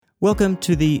Welcome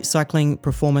to the Cycling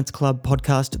Performance Club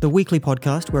podcast, the weekly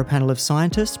podcast where a panel of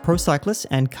scientists, pro cyclists,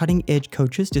 and cutting-edge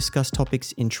coaches discuss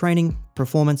topics in training,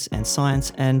 performance, and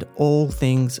science, and all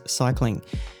things cycling.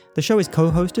 The show is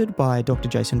co-hosted by Dr.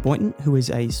 Jason Boynton, who is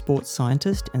a sports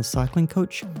scientist and cycling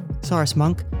coach, Cyrus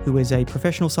Monk, who is a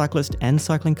professional cyclist and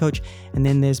cycling coach, and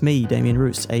then there's me, Damien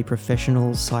Roos, a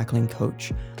professional cycling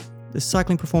coach. The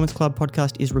Cycling Performance Club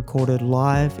podcast is recorded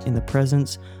live in the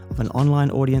presence of an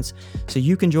online audience, so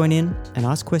you can join in and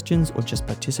ask questions or just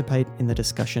participate in the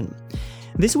discussion.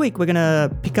 This week, we're going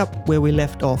to pick up where we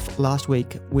left off last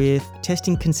week with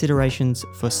testing considerations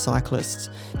for cyclists.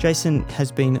 Jason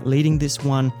has been leading this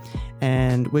one,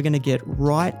 and we're going to get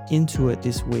right into it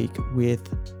this week with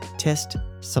test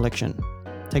selection.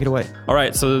 Take it away. All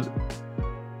right, so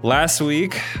last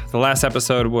week, the last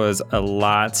episode was a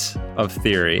lot of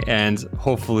theory, and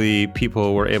hopefully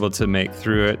people were able to make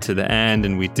through it to the end,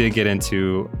 and we did get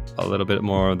into a little bit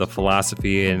more of the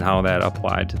philosophy and how that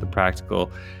applied to the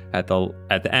practical at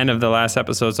the end of the last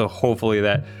episode. So hopefully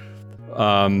that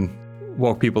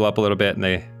woke people up a little bit and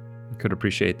they could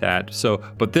appreciate that. So,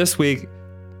 but this week,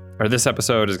 or this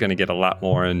episode, is going to get a lot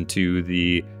more into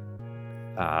the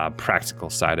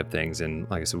practical side of things. And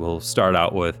like I said, we'll start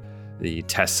out with the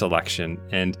test selection.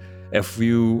 And if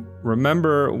you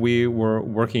remember, we were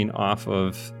working off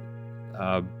of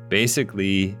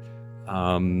basically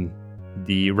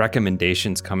the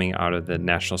recommendations coming out of the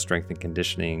National Strength and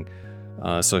Conditioning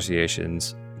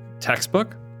Association's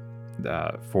textbook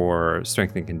for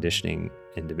strength and conditioning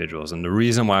individuals. And the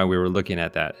reason why we were looking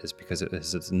at that is because it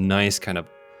is this nice kind of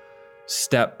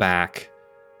step back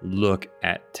look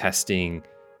at testing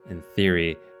in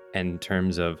theory in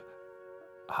terms of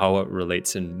how it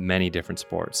relates in many different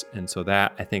sports. And so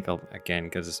that, I think, again,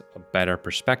 gives us a better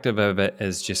perspective of it,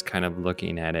 is just kind of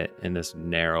looking at it in this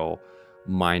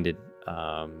narrow-minded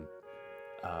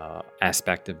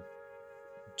aspect of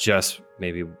just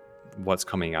maybe what's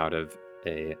coming out of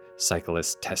a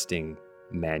cyclist testing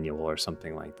manual or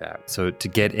something like that. So to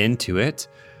get into it,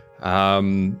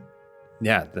 the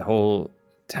whole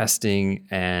testing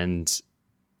and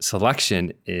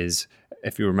selection is,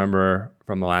 if you remember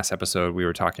from the last episode, we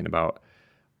were talking about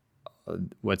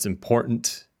what's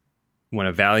important when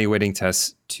evaluating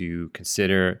tests to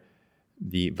consider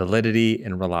the validity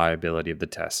and reliability of the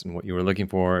test. And what you were looking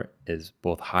for is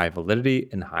both high validity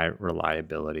and high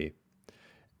reliability.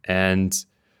 And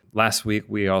last week,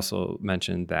 we also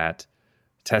mentioned that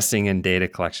testing and data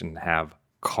collection have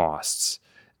costs.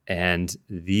 And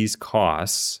these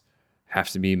costs have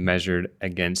to be measured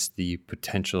against the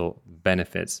potential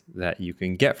benefits that you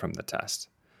can get from the test.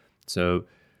 So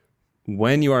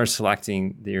when you are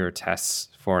selecting your tests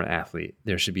for an athlete,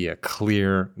 there should be a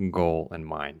clear goal in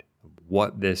mind of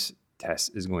what this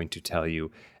test is going to tell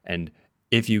you. And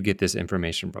if you get this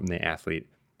information from the athlete,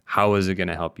 how is it going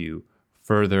to help you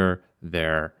further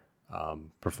their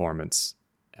performance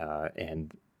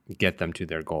and get them to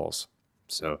their goals?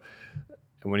 So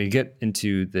when you get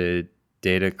into the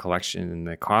data collection and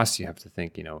the costs, you have to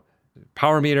think,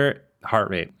 power meter, heart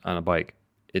rate on a bike.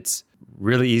 It's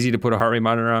really easy to put a heart rate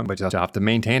monitor on, but you have to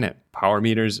maintain it. Power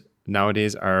meters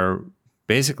nowadays are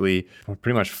basically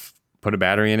pretty much put a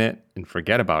battery in it and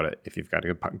forget about it if you've got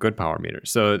a good power meter.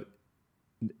 So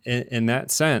in that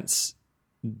sense,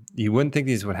 you wouldn't think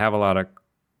these would have a lot of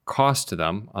cost to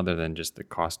them other than just the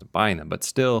cost of buying them. But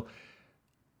still,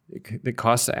 it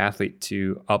costs the athlete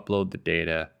to upload the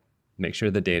data, make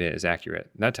sure the data is accurate,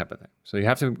 that type of thing. So you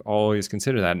have to always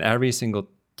consider that. And every single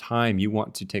time you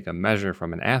want to take a measure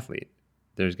from an athlete,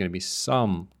 there's going to be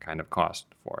some kind of cost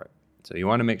for it. So you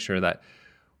want to make sure that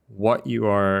what you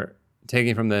are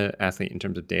taking from the athlete in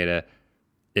terms of data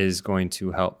is going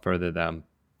to help further them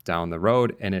down the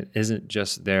road. And it isn't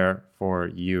just there for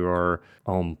your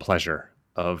own pleasure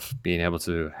of being able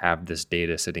to have this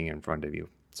data sitting in front of you.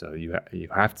 So you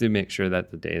have to make sure that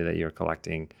the data that you're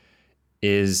collecting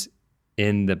is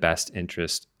in the best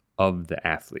interest of the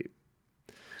athlete.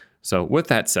 So with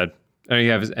that said, do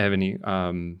you have any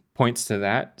points to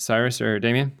that, Cyrus or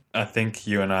Damien? I think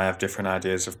you and I have different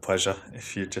ideas of pleasure.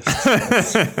 If you just,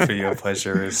 for your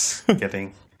pleasure is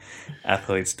getting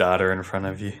athletes' data in front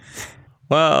of you.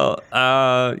 Well,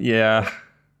 yeah.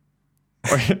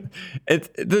 It's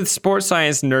the sports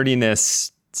science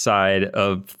nerdiness side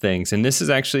of things. And this is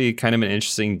actually kind of an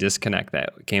interesting disconnect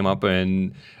that came up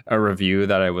in a review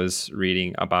that I was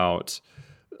reading about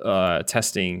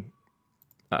testing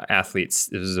athletes.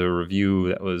 This is a review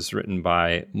that was written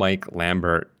by Mike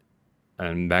Lambert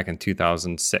back in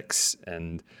 2006.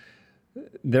 And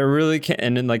There really can,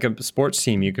 and in like a sports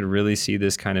team, you could really see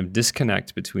this kind of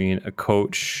disconnect between a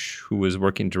coach who is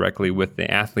working directly with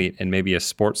the athlete and maybe a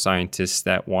sports scientist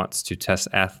that wants to test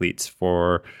athletes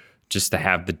for just to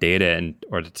have the data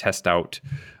or to test out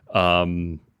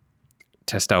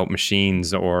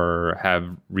machines or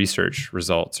have research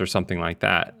results or something like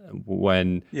that.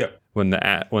 When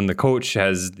the coach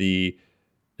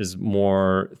is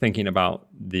more thinking about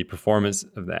the performance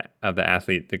of the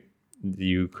athlete,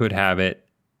 you could have it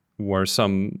where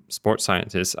some sports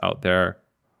scientists out there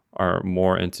are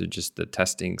more into just the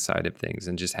testing side of things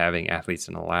and just having athletes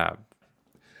in a lab.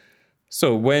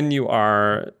 So when you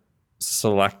are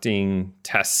selecting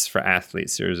tests for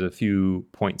athletes, there's a few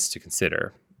points to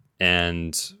consider.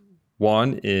 And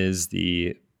one is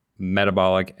the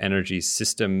metabolic energy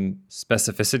system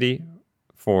specificity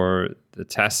for the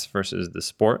test versus the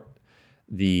sport,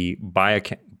 the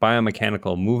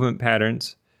biomechanical movement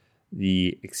patterns,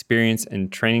 the experience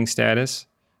and training status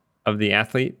of the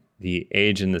athlete, the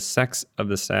age and the sex of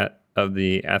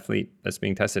the athlete that's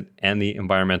being tested, and the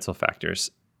environmental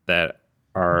factors that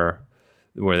are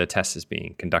where the test is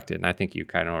being conducted. And I think you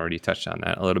kind of already touched on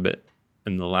that a little bit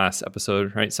in the last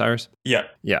episode, right, Cyrus? Yeah.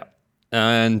 Yeah.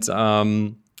 And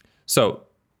so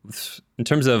in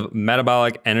terms of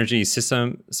metabolic energy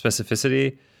system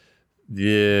specificity,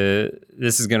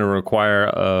 this is going to require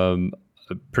a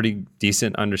pretty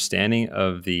decent understanding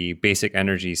of the basic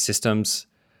energy systems.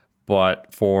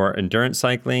 But for endurance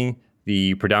cycling,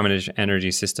 the predominant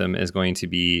energy system is going to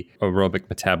be aerobic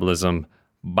metabolism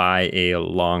by a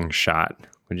long shot.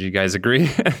 Would you guys agree?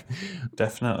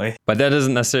 Definitely. But that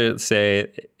doesn't necessarily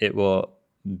say it will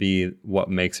be what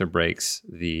makes or breaks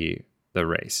the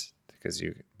race.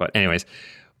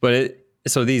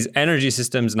 So these energy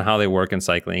systems and how they work in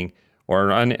cycling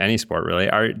or on any sport really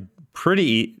are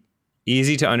pretty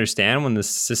easy to understand when the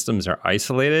systems are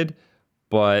isolated.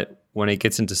 But when it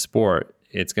gets into sport,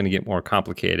 it's going to get more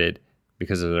complicated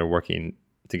because they're working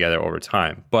together over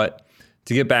time. But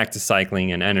to get back to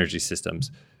cycling and energy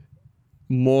systems,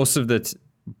 most of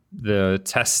the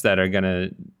tests that are going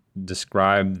to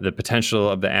describe the potential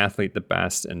of the athlete the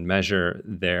best and measure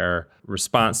their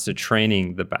response to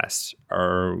training the best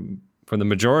are, for the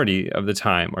majority of the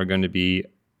time, are going to be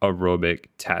aerobic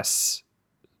tests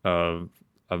or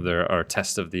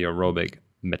tests of the aerobic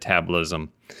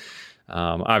metabolism.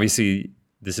 Obviously,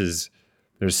 there's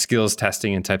skills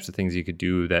testing and types of things you could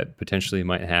do that potentially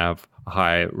might have a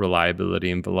high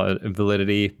reliability and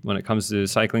validity when it comes to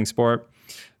cycling sport.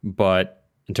 But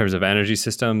in terms of energy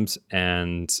systems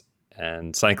and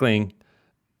cycling,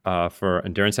 for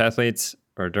endurance athletes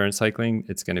or endurance cycling,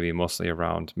 it's going to be mostly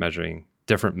around measuring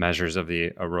different measures of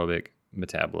the aerobic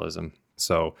metabolism.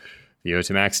 So the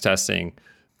VO2 max testing,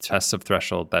 tests of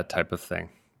threshold, that type of thing.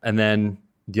 And then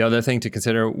the other thing to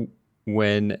consider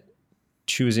when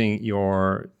choosing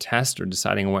your test or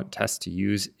deciding on what test to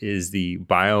use is the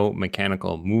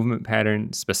biomechanical movement pattern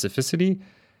specificity.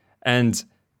 And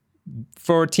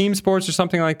for team sports or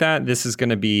something like that, this is going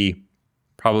to be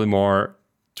probably more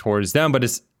towards them, but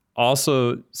it's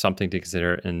also something to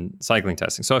consider in cycling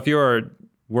testing. So if you're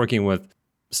working with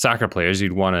soccer players,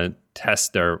 you'd want to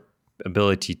test their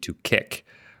ability to kick,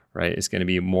 right? It's going to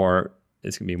be more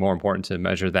important to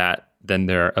measure that than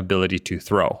their ability to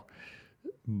throw.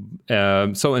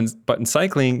 But in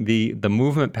cycling, the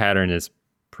movement pattern is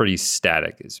pretty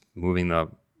static. It's moving the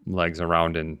legs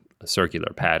around in a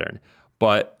circular pattern.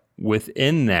 But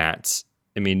within that,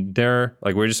 I mean,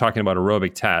 we're just talking about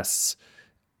aerobic tests.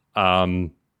 So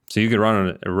you could run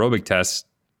an aerobic test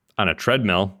on a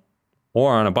treadmill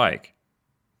or on a bike.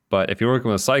 But if you're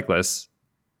working with cyclists,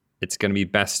 it's going to be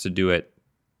best to do it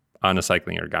on a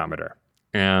cycling ergometer.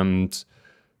 And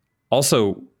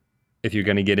also, if you're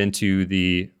going to get into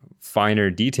the finer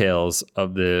details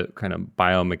of the kind of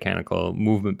biomechanical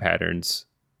movement patterns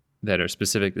that are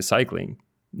specific to cycling,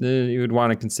 then you would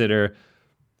want to consider,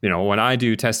 when I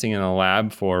do testing in a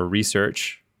lab for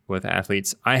research with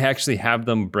athletes, I actually have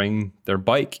them bring their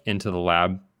bike into the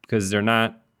lab because they're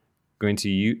not going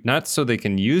to not so they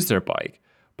can use their bike,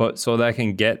 but so that I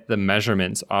can get the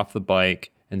measurements off the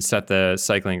bike and set the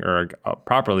cycling erg up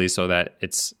properly so that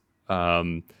it's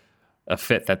a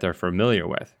fit that they're familiar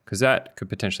with, because that could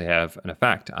potentially have an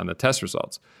effect on the test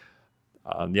results.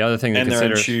 The other thing to consider...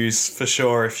 And their own shoes, for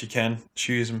sure, if you can.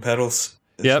 Shoes and pedals.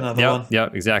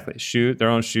 Yep, exactly. Their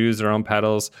own shoes, their own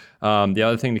pedals. The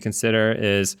other thing to consider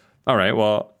is, all right,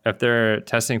 well, if they're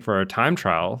testing for a time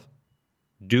trial,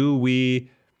 do we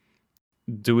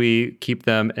keep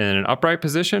them in an upright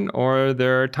position or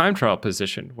their time trial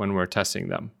position when we're testing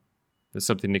them? is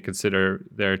something to consider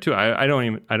there too. I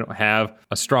don't have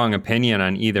a strong opinion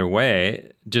on either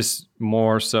way, just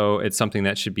more so it's something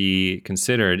that should be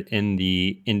considered in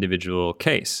the individual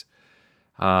case.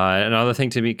 Another thing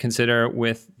to be consider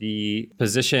with the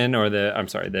position or the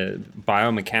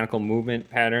biomechanical movement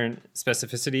pattern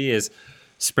specificity is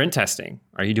sprint testing.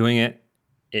 Are you doing it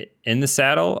in the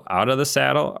saddle, out of the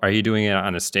saddle? Are you doing it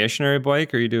on a stationary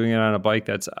bike? Or are you doing it on a bike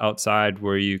that's outside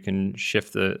where you can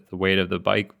shift the weight of the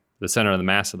bike, the center of the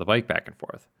mass of the bike back and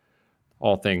forth?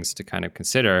 All things to kind of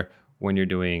consider when you're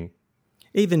doing...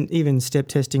 Even step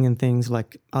testing and things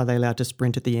like, are they allowed to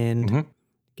sprint at the end,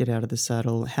 get out of the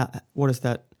saddle? What does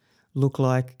that look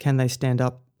like? Can they stand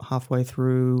up halfway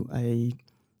through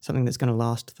something that's going to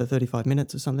last for 35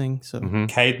 minutes or something? So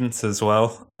cadence as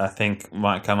well, I think,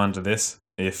 might come under this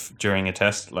if during a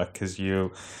test, like, because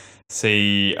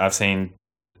I've seen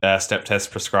step tests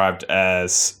prescribed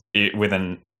as with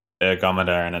an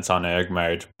ergometer and it's on erg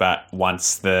mode, but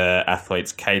once the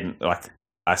athlete's cadence, like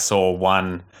I saw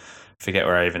one, forget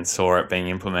where I even saw it being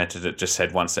implemented, it just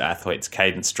said once the athlete's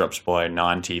cadence drops below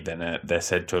 90, then they're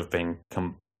said to have been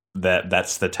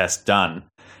that's the test done.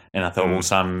 And I thought, well,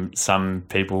 some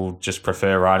people just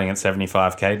prefer riding at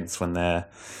 75 cadence when they're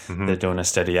doing a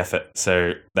steady effort.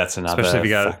 So that's another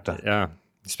factor. Yeah,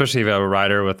 especially if you have a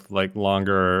rider with like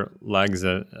longer legs,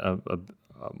 a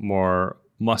more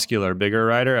muscular, bigger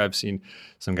rider. I've seen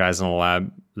some guys in the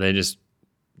lab, they just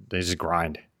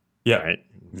grind. Yeah, right?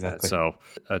 Exactly. So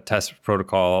a test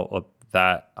protocol of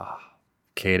that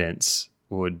cadence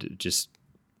would just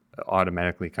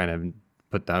automatically kind of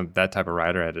put that type of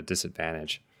rider at a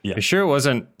disadvantage. Yeah. You sure it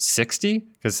wasn't 60?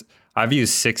 Because I've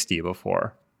used 60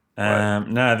 before.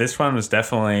 No, this one was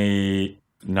definitely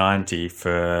 90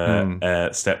 for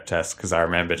a step test, because I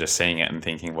remember just seeing it and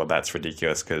thinking, well, that's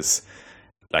ridiculous, because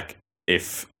like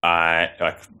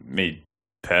me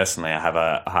personally, I have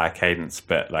a high cadence,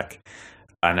 but like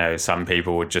I know some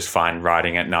people would just find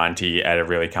riding at 90 at a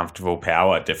really comfortable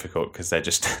power difficult because they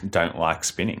just don't like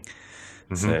spinning.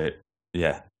 So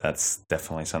yeah, that's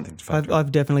definitely something to factor.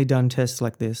 I've definitely done tests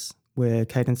like this where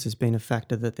cadence has been a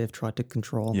factor that they've tried to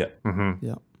control. Yeah.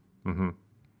 Yeah.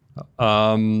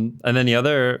 And then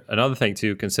another thing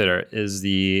to consider is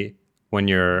when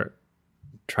you're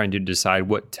trying to decide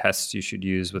what tests you should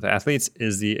use with athletes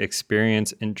is the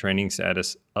experience and training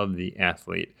status of the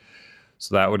athlete.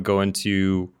 So that would go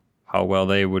into how well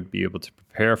they would be able to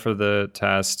prepare for the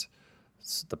test,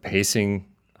 the pacing,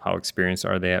 how experienced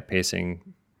are they at pacing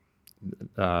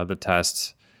the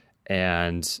tests,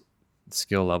 and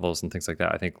skill levels and things like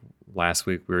that. I think last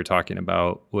week we were talking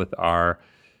about with our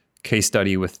case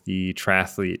study with the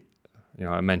triathlete.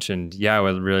 I mentioned, I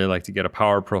would really like to get a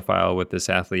power profile with this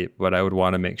athlete, but I would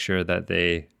want to make sure that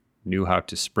they knew how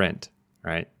to sprint,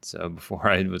 right? So before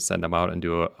I would send them out and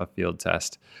do a field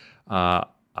test on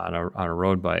a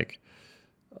road bike.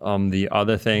 The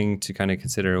other thing to kind of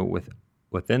consider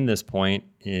within this point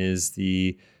is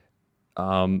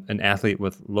an athlete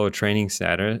with low training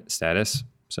status,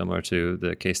 similar to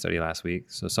the case study last week.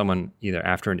 So someone either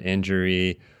after an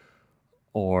injury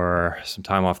or some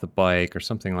time off the bike or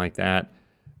something like that,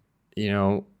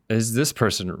 is this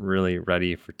person really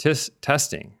ready for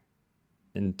testing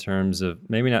in terms of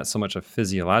maybe not so much a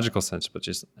physiological sense, but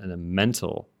just in a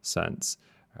mental sense?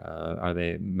 Are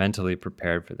they mentally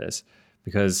prepared for this?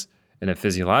 Because in a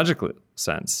physiological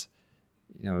sense,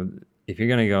 if you're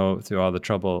going to go through all the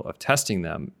trouble of testing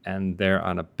them and they're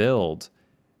on a build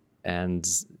and,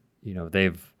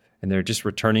 they're just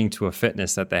returning to a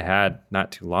fitness that they had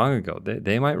not too long ago,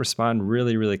 they might respond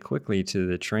really, really quickly to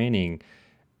the training,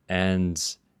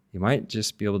 and you might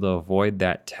just be able to avoid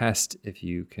that test if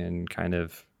you can kind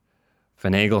of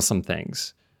finagle some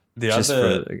things. The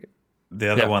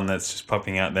other one that's just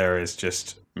popping out there is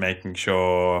just making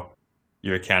sure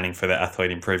you're accounting for the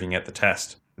athlete improving at the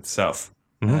test itself.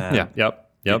 Yep.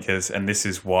 And this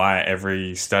is why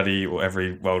every study or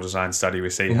every well-designed study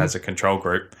we see has a control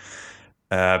group.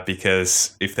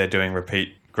 Because if they're doing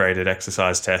repeat graded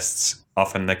exercise tests,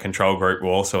 often the control group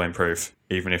will also improve,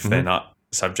 even if they're not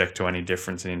subject to any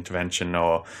difference in intervention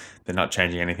or they're not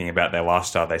changing anything about their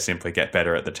lifestyle. They simply get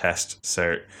better at the test.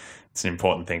 So it's an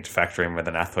important thing to factor in with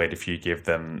an athlete. If you give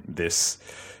them this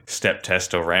step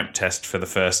test or ramp test for the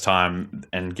first time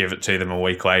and give it to them a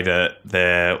week later,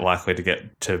 they're likely to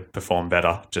get to perform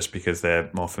better just because they're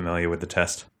more familiar with the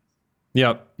test.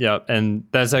 Yep. And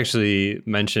that's actually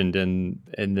mentioned in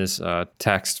this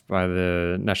text by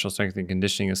the National Strength and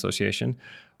Conditioning Association.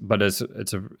 But it's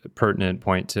a pertinent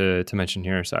point to mention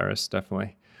here, Cyrus,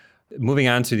 definitely. Moving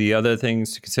on to the other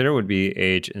things to consider would be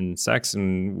age and sex.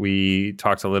 And we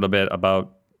talked a little bit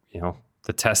about,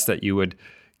 the tests that you would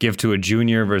give to a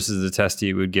junior versus the test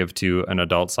you would give to an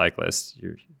adult cyclist.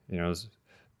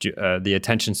 The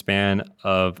attention span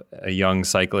of a young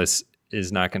cyclist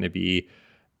is not going to be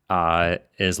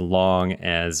as long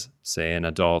as, say, an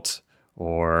adult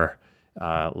or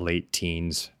late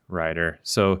teens rider.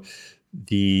 So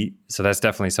that's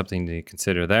definitely something to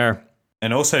consider there.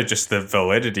 And also just the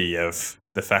validity of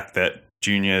the fact that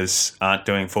juniors aren't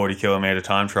doing 40-kilometer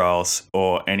time trials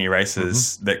or any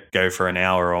races that go for an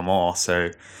hour or more. So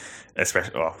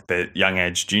especially the young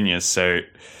age juniors. So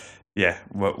yeah,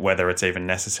 whether it's even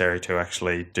necessary to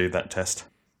actually do that test.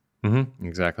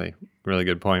 Exactly. Really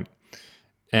good point.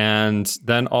 And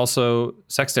then also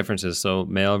sex differences. So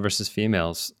male versus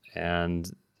females.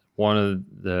 And one of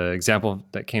the example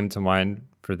that came to mind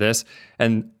for this,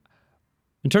 and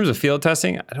in terms of field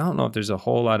testing, I don't know if there's a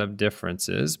whole lot of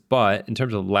differences, but in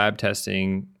terms of lab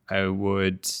testing, I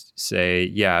would say,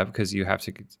 yeah, because you have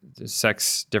to, the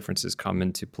sex differences come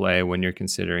into play when you're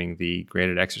considering the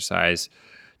graded exercise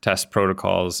test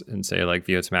protocols and say like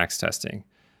VO2 max testing.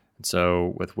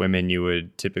 So with women, you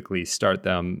would typically start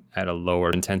them at a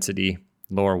lower intensity,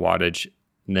 lower wattage,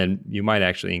 and then you might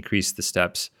actually increase the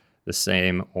steps the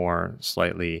same or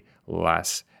slightly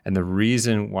less. And the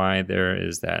reason why there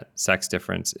is that sex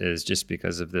difference is just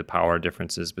because of the power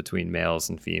differences between males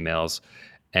and females.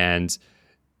 And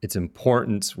it's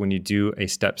important when you do a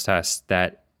steps test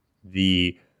that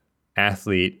the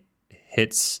athlete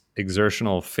hits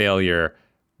exertional failure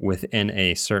within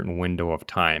a certain window of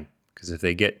time. Because if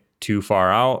they get too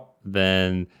far out,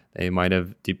 then they might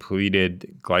have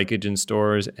depleted glycogen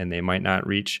stores and they might not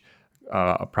reach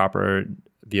a proper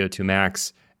VO2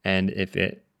 max. And if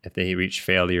they reach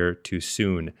failure too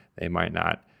soon, they might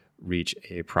not reach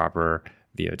a proper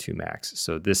VO2 max.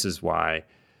 So this is why,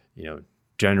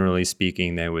 generally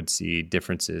speaking, they would see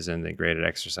differences in the graded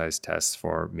exercise tests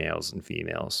for males and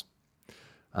females.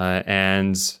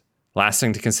 And last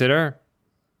thing to consider,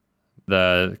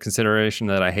 the consideration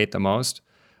that I hate the most,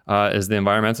 is the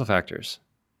environmental factors.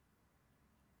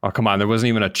 Oh, come on. There wasn't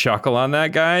even a chuckle on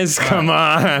that, guys. Come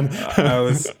on. I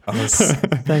was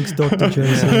Thanks, Dr.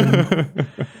 Jason.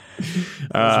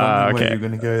 okay. Where you're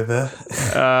going to go there.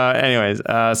 Anyways,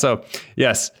 so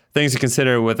yes, things to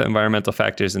consider with environmental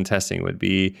factors in testing would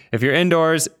be if you're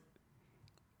indoors,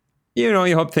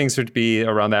 you hope things would be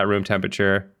around that room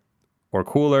temperature or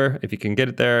cooler. If you can get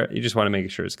it there, you just want to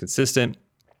make sure it's consistent.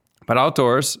 But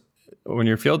outdoors, when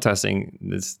you're field testing,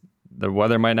 the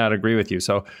weather might not agree with you.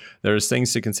 So there's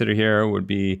things to consider here would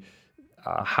be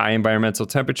high environmental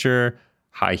temperature,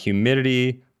 high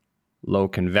humidity, low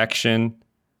convection,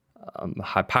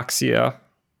 hypoxia,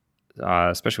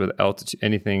 especially with altitude,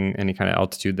 any kind of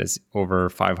altitude that's over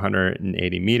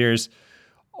 580 meters.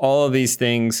 All of these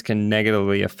things can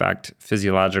negatively affect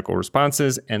physiological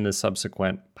responses and the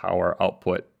subsequent power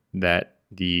output that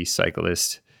the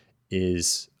cyclist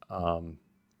is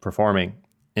performing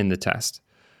in the test.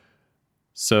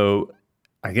 So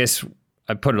I guess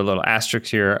I put a little asterisk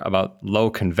here about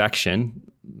low convection.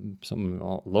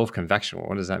 Low convection,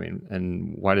 what does that mean?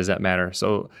 And why does that matter?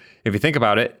 So if you think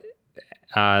about it,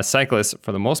 cyclists,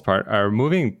 for the most part, are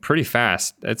moving pretty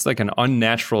fast. It's like an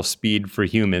unnatural speed for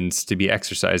humans to be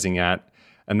exercising at.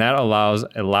 And that allows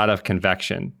a lot of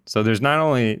convection. So there's not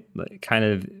only kind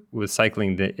of with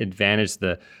cycling the advantage,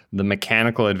 the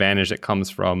mechanical advantage that comes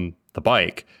from the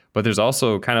bike, but there's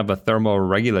also kind of a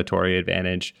thermoregulatory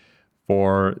advantage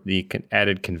for the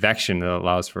added convection that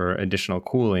allows for additional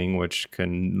cooling, which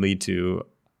can lead to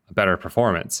a better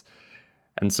performance.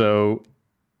 And so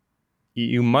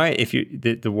you might,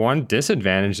 the one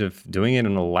disadvantage of doing it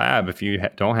in a lab, if you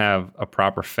don't have a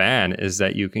proper fan, is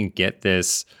that you can get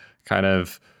this kind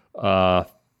of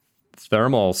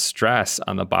thermal stress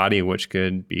on the body, which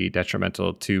could be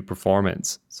detrimental to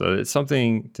performance. So it's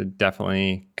something to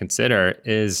definitely consider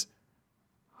is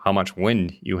how much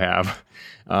wind you have.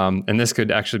 And this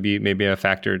could actually be maybe a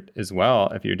factor as well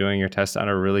if you're doing your test on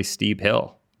a really steep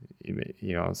hill.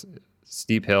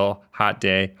 Steep hill, hot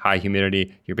day, high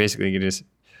humidity. You're basically just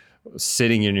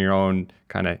sitting in your own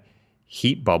kind of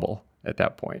heat bubble at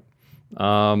that point.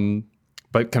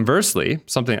 But conversely,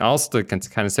 something else to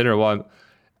consider, well,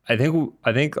 I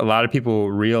think a lot of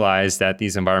people realize that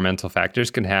these environmental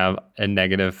factors can have a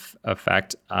negative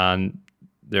effect on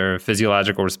their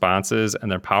physiological responses and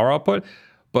their power output.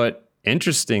 But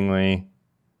interestingly,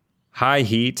 high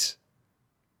heat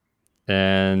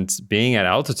and being at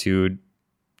altitude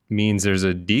means there's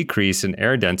a decrease in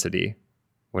air density,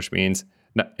 which means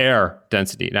air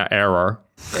density, not error.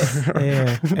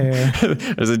 Air.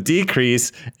 There's a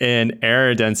decrease in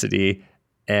air density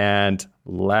and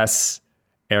less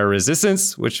air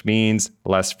resistance, which means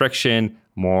less friction,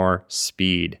 more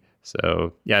speed.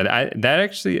 So yeah,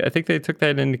 I think they took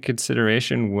that into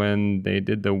consideration when they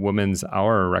did the women's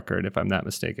hour record, if I'm not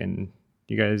mistaken.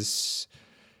 You guys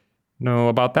know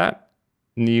about that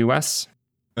in the U.S.?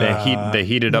 They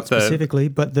heated Not up the specifically,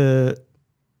 but they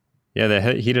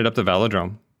heated up the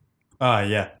velodrome. Oh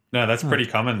yeah, no, that's pretty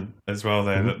common as well.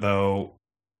 There that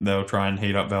they'll try and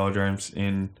heat up velodromes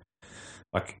in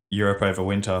like Europe over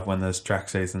winter when there's track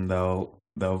season. They'll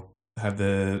have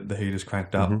the heaters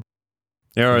cranked up.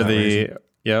 Yeah, or that reason.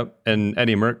 and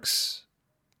Eddie Merckx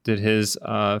did his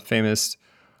famous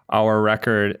hour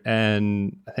record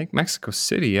in I think Mexico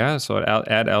City. Yeah, so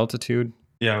at altitude.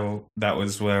 Yeah, well, that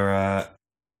was where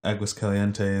Aguas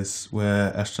Caliente is,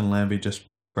 where Ashton Lambie just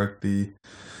broke the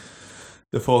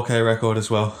 4K record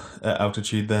as well at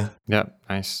altitude there. Yeah,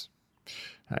 nice.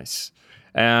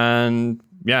 And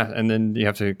yeah, and then you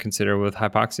have to consider with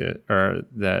hypoxia, or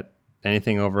that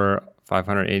anything over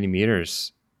 580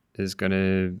 meters is going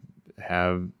to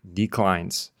have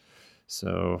declines.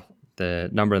 So the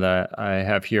number that I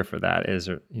have here for that is,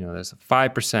 there's a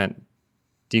 5%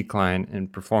 decline in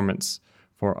performance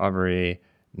for every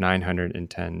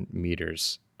 910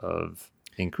 meters of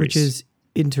increase. which is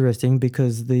interesting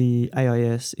because the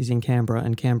AIS is in Canberra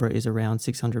and Canberra is around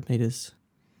 600 meters.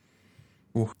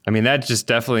 I mean, that just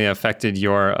definitely affected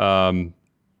your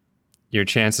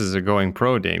chances of going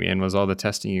pro, Damien, was all the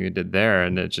testing you did there,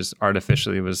 and it just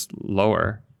artificially was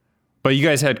lower. But you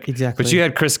guys had But you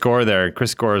had Chris Gore there.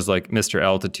 Chris Gore is like Mr.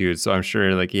 Altitude, so I'm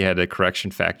sure like he had a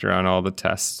correction factor on all the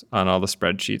tests, on all the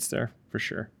spreadsheets there for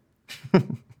sure.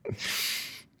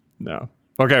 No.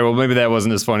 Okay, well maybe that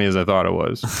wasn't as funny as I thought it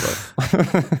was.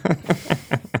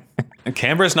 But.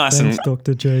 Canberra's nice. Thanks,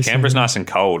 Dr. Jason. Canberra's nice and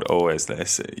cold always there,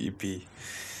 so you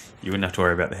wouldn't have to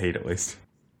worry about the heat at least.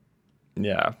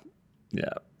 Yeah.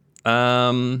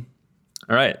 All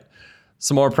right.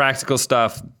 Some more practical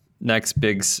stuff. Next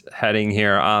big heading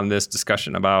here on this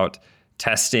discussion about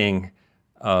testing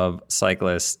of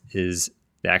cyclists is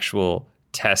the actual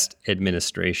test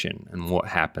administration and what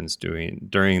happens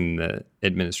during the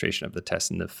administration of the test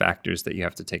and the factors that you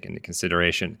have to take into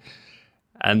consideration.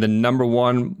 And the number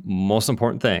one most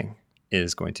important thing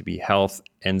is going to be health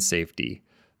and safety.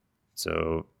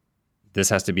 So this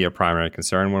has to be a primary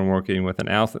concern when working with an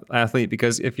athlete,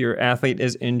 because if your athlete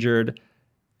is injured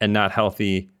and not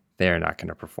healthy, they are not going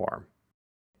to perform.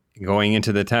 Going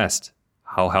into the test,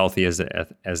 how healthy is the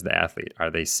athlete? Are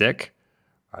they sick?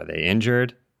 Are they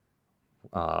injured?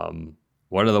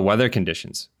 What are the weather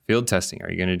conditions? Field testing.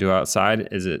 Are you going to do outside?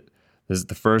 Is it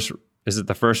the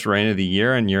first rain of the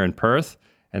year and you're in Perth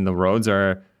and the roads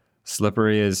are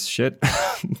slippery as shit?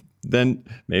 Then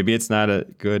maybe it's not a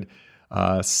good,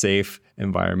 safe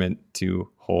environment to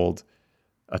hold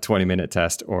a 20-minute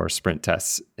test or sprint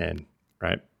tests in,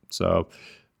 right? So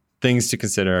things to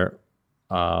consider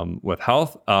with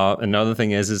health. Another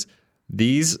thing is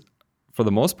these, for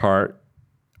the most part,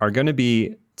 are going to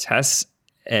be tests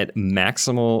at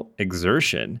maximal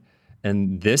exertion.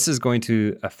 And this is going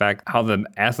to affect how the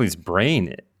athlete's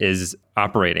brain is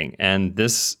operating. And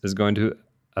this is going to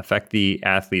affect the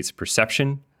athlete's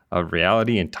perception of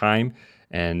reality and time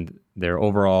and their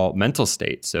overall mental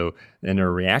state. So, and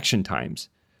their reaction times.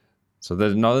 So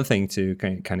there's another thing to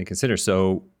kind of consider.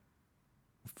 So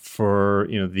for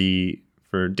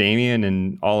Damien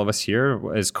and all of us here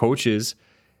as coaches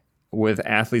with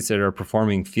athletes that are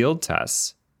performing field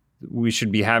tests, we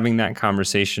should be having that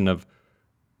conversation of,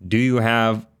 do you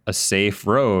have a safe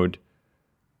road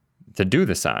to do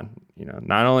this on?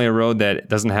 Not only a road that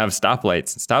doesn't have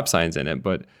stoplights and stop signs in it,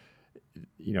 but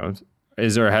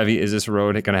is this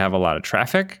road going to have a lot of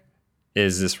traffic?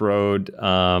 Is this road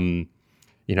have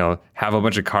a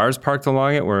bunch of cars parked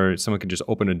along it where someone could just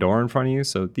open a door in front of you?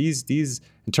 So these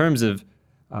in terms of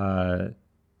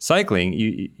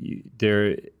cycling,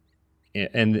 there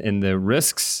and the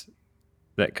risks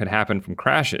that could happen from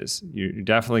crashes, you're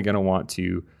definitely going to want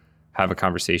to have a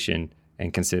conversation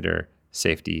and consider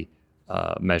safety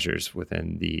measures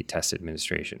within the test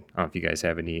administration. I don't know if you guys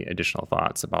have any additional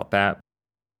thoughts about that.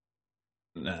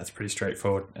 No, it's pretty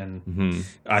straightforward. And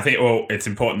I think, it's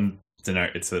important to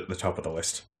note it's at the top of the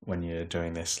list when you're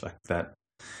doing this, like that.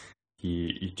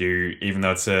 You do, even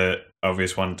though it's a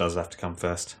obvious one, it does have to come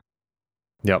first.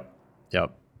 Yep.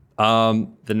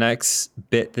 The next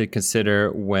bit to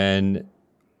consider when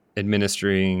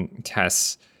administering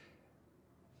tests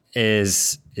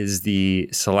is the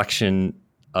selection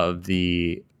of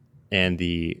the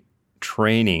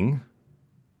training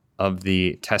of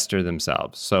the tester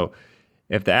themselves. So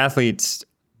if the athletes,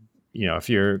 if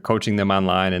you're coaching them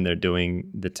online and they're doing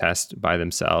the test by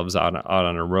themselves out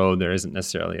on a road, there isn't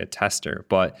necessarily a tester,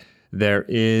 but there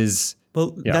is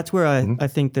Well, Yeah. that's where I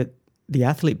think that the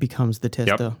athlete becomes the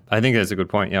tester. Yep. I think that's a good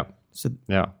point. Yep. So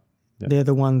Yeah. they're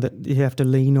the one that you have to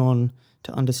lean on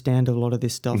to understand a lot of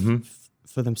this stuff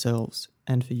for themselves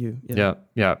and for you. Yeah.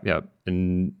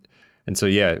 And so,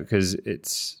 because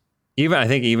it's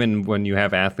even when you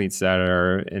have athletes that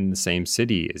are in the same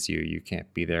city as you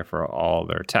can't be there for all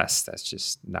their tests. That's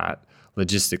just not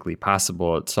logistically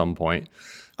possible at some point.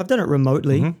 I've done it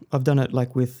remotely. I've done it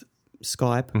like with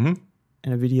Skype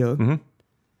and a video.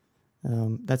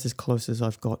 That's as close as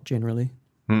I've got generally.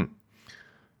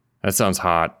 That sounds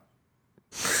hot.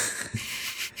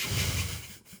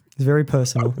 It's very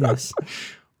personal, yes.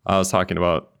 I was talking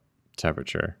about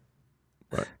temperature,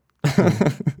 but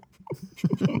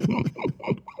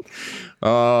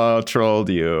oh, trolled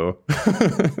you.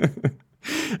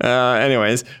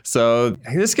 Anyways, so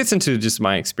this gets into just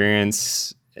my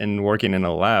experience in working in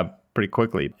a lab pretty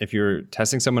quickly. If you're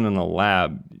testing someone in a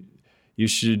lab, you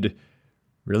should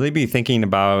really be thinking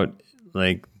about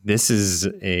like this is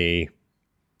a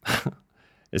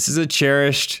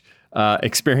cherished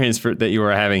experience that you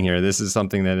are having here. This is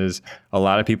something that is a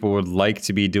lot of people would like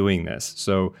to be doing this.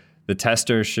 So the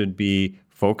tester should be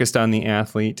focused on the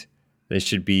athlete. They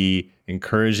should be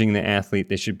encouraging the athlete.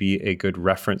 They should be a good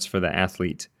reference for the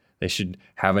athlete. They should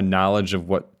have a knowledge of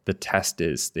what the test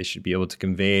is. They should be able to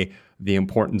convey the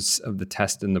importance of the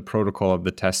test and the protocol of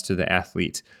the test to the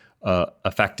athlete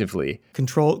effectively.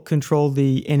 Control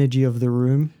the energy of the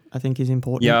room, I think, is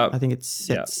important. Yeah. I think it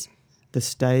sets the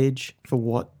stage for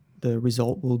what the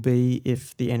result will be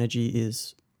if the energy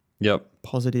is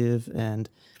positive and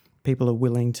people are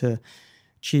willing to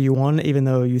cheer you on, even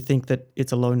though you think that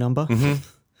it's a low number.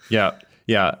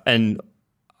 Yeah. And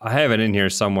I have it in here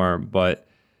somewhere, but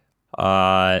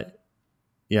man,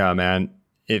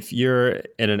 if you're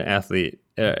in an athlete,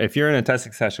 if you're in a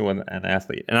testing session with an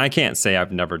athlete, and I can't say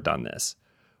I've never done this,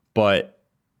 but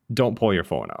don't pull your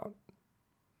phone out.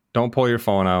 Don't pull your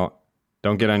phone out.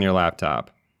 Don't get on your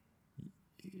laptop.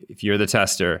 If you're the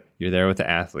tester, you're there with the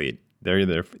athlete.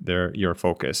 They're your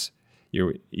focus.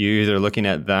 You're either looking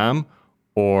at them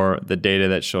or the data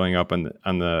that's showing up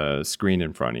on the screen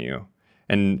in front of you.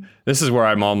 And this is where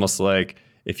I'm almost like,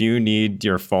 if you need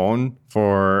your phone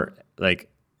for like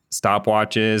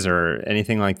stopwatches or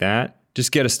anything like that,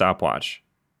 just get a stopwatch.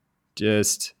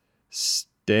 Just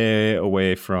stay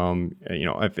away from,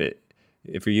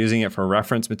 if you're using it for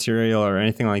reference material or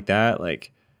anything like that,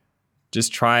 like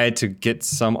just try to get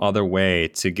some other way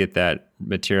to get that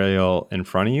material in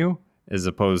front of you as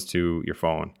opposed to your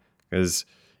phone. Because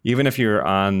even if you're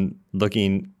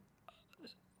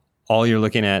all you're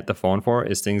looking at the phone for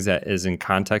is things that is in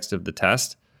context of the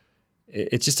test,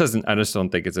 it just doesn't, I just don't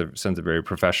think sends a very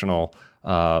professional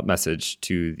message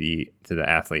to the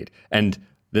athlete. And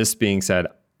this being said,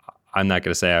 I'm not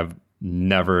going to say I've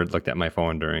never looked at my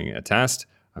phone during a test.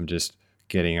 I'm just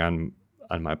getting on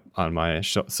my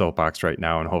soapbox right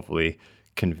now and hopefully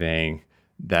conveying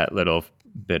that little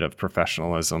bit of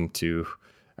professionalism to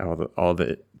all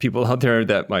the people out there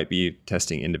that might be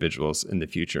testing individuals in the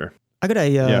future. I got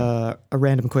a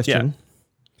random question.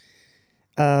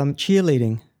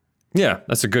 Cheerleading. Yeah,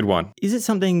 that's a good one. Is it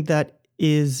something that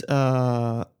is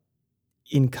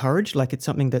encouraged? Like it's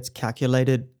something that's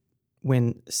calculated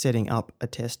when setting up a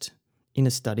test in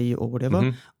a study or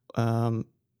whatever?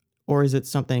 Or is it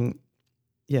something,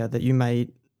 that you may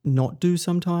not do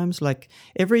sometimes? Like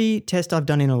every test I've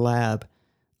done in a lab,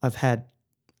 I've had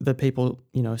the people,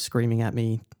 screaming at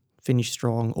me, finish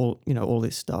strong, all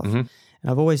this stuff. And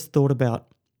I've always thought about,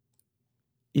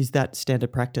 is that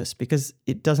standard practice? Because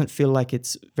it doesn't feel like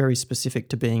it's very specific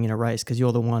to being in a race because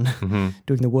you're the one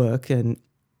doing the work. And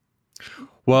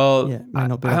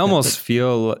I almost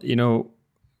feel,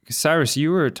 Cyrus,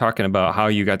 you were talking about how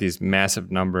you got these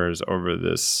massive numbers over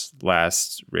this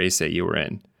last race that you were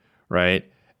in, right?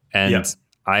 And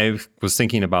I was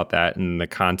thinking about that in the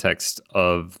context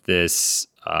of this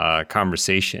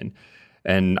conversation.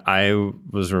 And I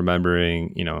was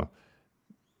remembering,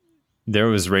 there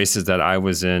was races that I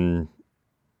was in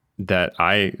that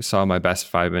I saw my best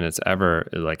 5 minutes ever,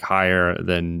 like higher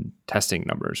than testing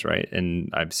numbers, right? And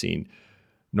I've seen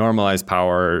normalized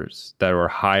powers that were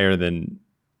higher than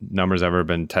numbers ever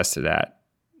been tested at,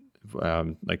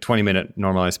 like 20-minute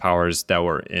normalized powers that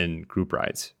were in group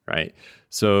rides, right?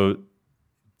 So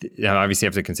obviously you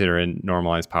have to consider in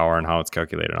normalized power and how it's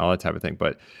calculated and all that type of thing.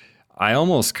 But I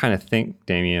almost kind of think,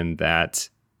 Damien, that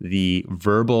the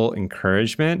verbal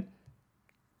encouragement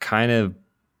kind of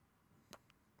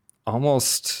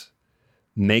almost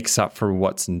makes up for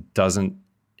what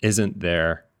isn't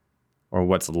there or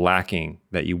what's lacking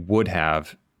that you would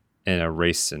have in a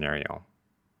race scenario.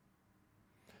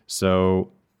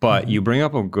 So But you bring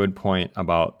up a good point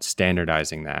about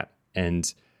standardizing that.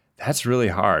 And that's really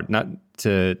hard not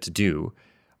to do.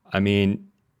 I mean,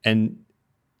 and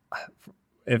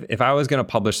if I was going to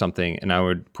publish something and I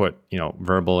would put,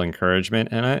 verbal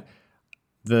encouragement in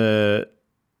it,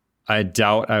 I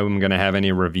doubt I'm going to have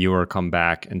any reviewer come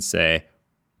back and say,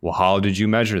 well, how did you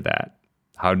measure that?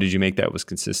 How did you make that was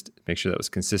consistent? Make sure that was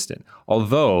consistent.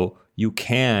 Although you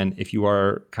can, if you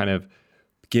are kind of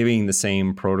giving the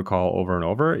same protocol over and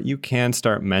over, you can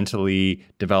start mentally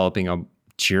developing a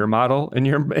cheer model in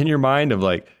your mind of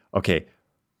like, okay,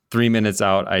 3 minutes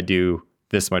out, I do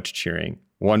this much cheering.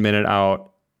 1 minute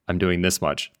out, I'm doing this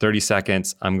much. 30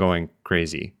 seconds, I'm going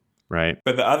crazy, right?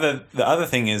 But the other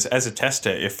thing is, as a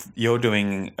tester, if you're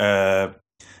doing a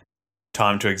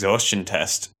time to exhaustion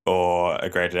test or a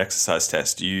graded exercise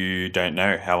test, you don't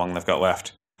know how long they've got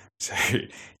left. So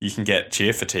you can get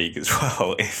cheer fatigue as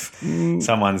well if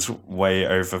someone's way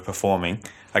overperforming.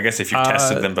 I guess if you've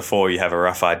tested them before, you have a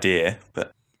rough idea.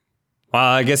 But well,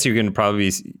 I guess you can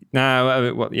probably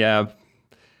yeah.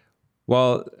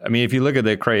 Well, I mean, if you look at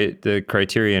the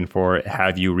criterion for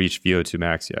have you reached VO2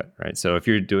 max yet, right? So if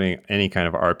you're doing any kind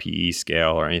of RPE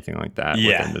scale or anything like that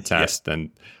within the test, then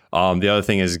the other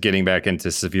thing is getting back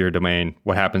into severe domain.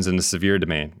 What happens in the severe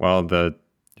domain? Well, there's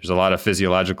a lot of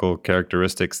physiological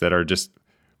characteristics that are just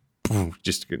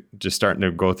starting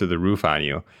to go through the roof on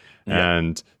you. Yeah.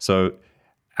 And so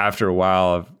after a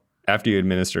while, after you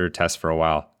administer a test for a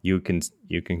while, you can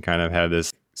kind of have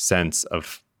this sense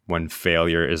of when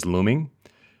failure is looming.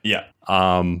 Yeah.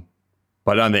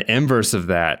 But on the inverse of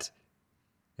that,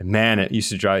 man, it used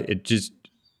to drive it just,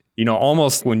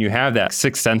 almost when you have that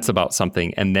sixth sense about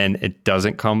something and then it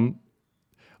doesn't come,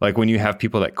 like when you have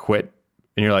people that quit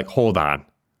and you're like, hold on,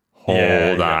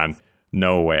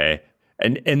 no way.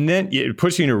 And then it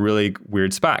puts you in a really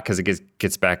weird spot because it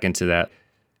gets back into that,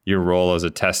 your role as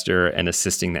a tester and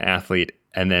assisting the athlete,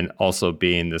 and then also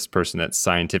being this person that's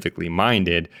scientifically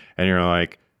minded. And you're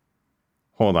like,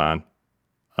 hold on,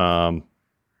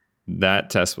 that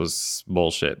test was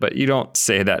bullshit. But you don't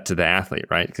say that to the athlete,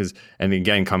 right? And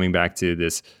again, coming back to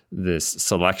this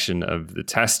selection of the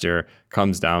tester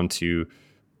comes down to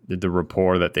the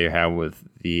rapport that they have with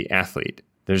the athlete.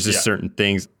 There's just certain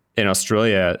things in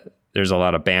Australia. There's a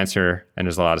lot of banter and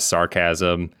there's a lot of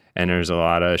sarcasm and there's a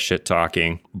lot of shit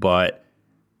talking, but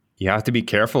you have to be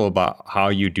careful about how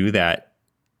you do that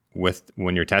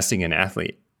when you're testing an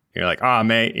athlete. You're like, oh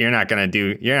mate, you're not gonna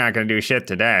do shit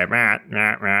today.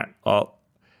 Well,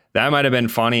 that might have been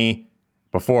funny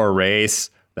before a race.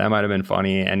 That might have been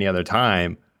funny any other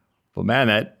time. But man,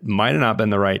 that might have not been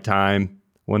the right time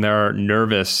when they're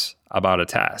nervous about a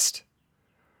test,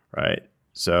 right?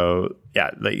 So yeah,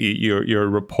 like your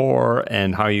rapport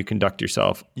and how you conduct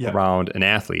yourself around an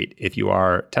athlete, if you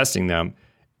are testing them,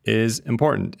 is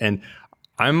important. And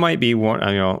I might be one.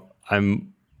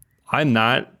 I'm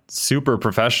not super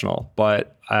professional,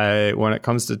 but when it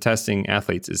comes to testing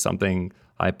athletes, is something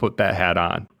I put that hat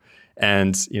on.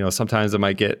 And sometimes I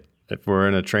might get, if we're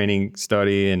in a training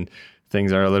study and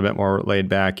things are a little bit more laid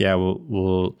back,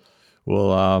 we'll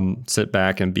sit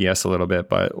back and BS a little bit.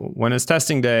 But when it's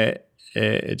testing day,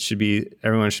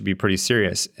 everyone should be pretty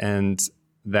serious, and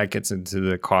that gets into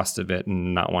the cost of it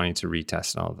and not wanting to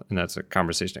retest and all. And that's a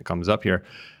conversation that comes up here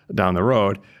down the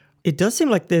road. It does seem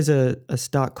like there's a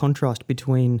stark contrast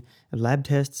between lab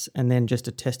tests and then just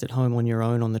a test at home on your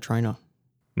own on the trainer.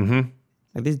 Mm-hmm.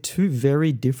 Like there's two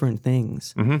very different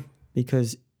things. Mm-hmm.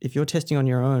 Because if you're testing on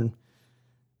your own,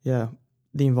 the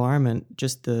environment,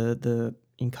 just the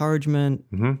encouragement,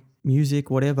 music,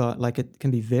 whatever, like it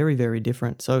can be very, very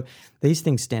different. So these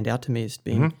things stand out to me as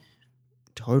being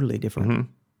totally different.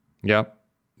 Yeah.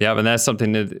 And that's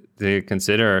something to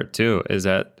consider too, is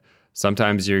that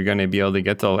sometimes you're going to be able to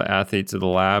get the athlete to the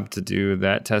lab to do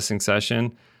that testing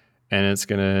session, and it's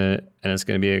going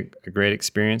to be a great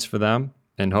experience for them,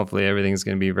 and hopefully everything's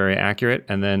going to be very accurate.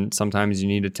 And then sometimes you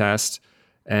need a test,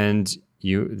 and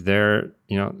they're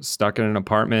stuck in an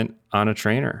apartment on a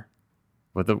trainer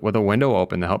with a window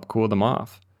open to help cool them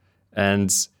off.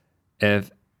 And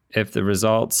if the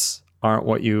results aren't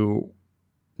what you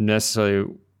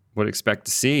necessarily would expect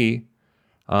to see,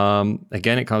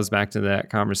 again, it comes back to that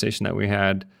conversation that we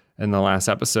had in the last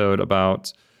episode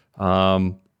about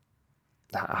how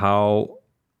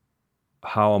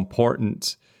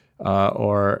important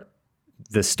or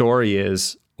the story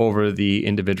is over the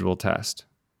individual test,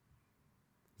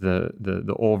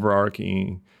 the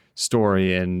overarching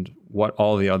story and what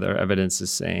all the other evidence is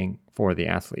saying for the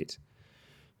athlete.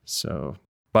 So,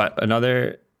 but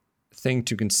another thing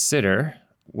to consider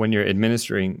when you're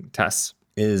administering tests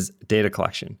is data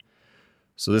collection.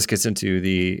 So this gets into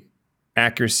the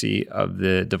accuracy of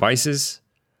the devices,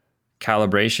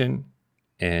 calibration,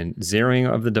 and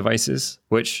zeroing of the devices,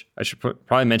 which I should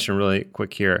probably mention really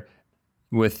quick here.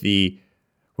 When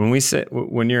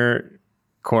you're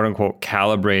quote unquote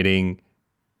calibrating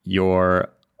your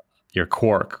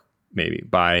cork, maybe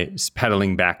by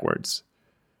pedaling backwards,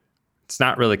 it's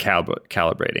not really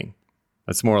calibrating.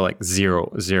 That's more like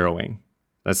zeroing.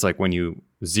 That's like when you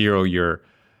zero your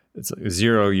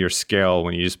scale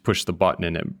when you just push the button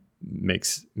and it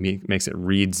makes it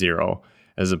read 0,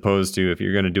 as opposed to if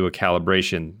you're going to do a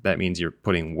calibration, that means you're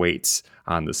putting weights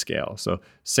on the scale. So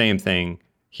same thing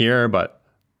here, but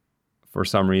for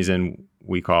some reason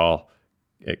we call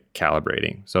it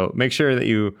calibrating. So make sure that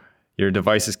your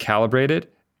device is calibrated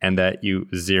and that you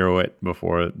zero it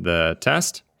before the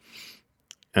test.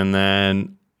 And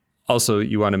then also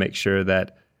you want to make sure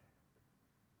that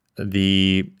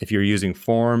if you're using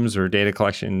forms or data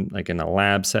collection, like in a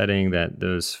lab setting, that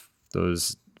those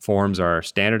forms are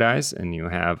standardized and you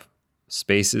have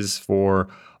spaces for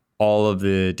all of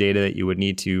the data that you would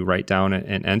need to write down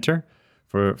and enter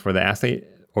for the athlete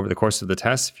over the course of the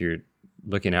test. If you're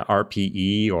looking at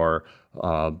RPE or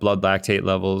blood lactate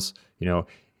levels,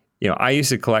 I used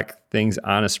to collect things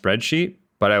on a spreadsheet,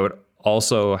 but I would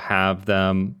also have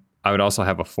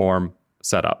a form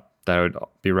set up that I would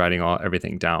be writing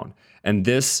everything down. And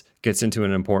this gets into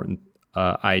an important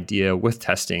idea with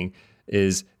testing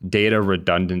is data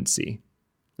redundancy.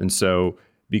 And so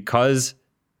because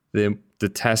the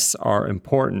tests are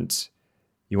important,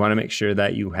 you want to make sure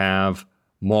that you have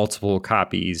multiple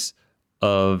copies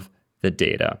of the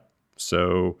data.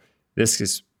 So this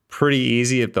is pretty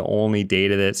easy if the only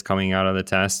data that's coming out of the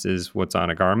test is what's on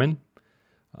a Garmin.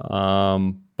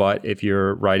 But if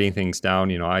you're writing things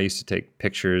down, I used to take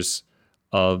pictures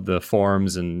of the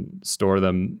forms and store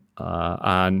them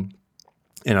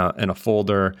in a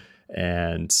folder,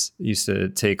 and used to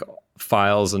take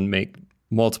files and make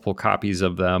multiple copies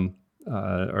of them,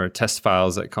 or test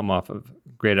files that come off of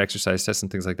graded exercise tests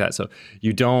and things like that. So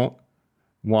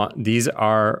these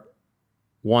are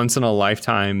once in a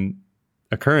lifetime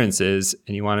occurrences,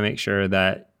 and you want to make sure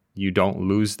that you don't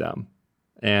lose them.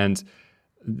 And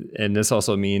this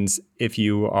also means if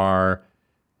you are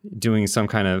doing some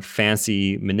kind of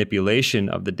fancy manipulation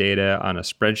of the data on a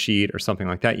spreadsheet or something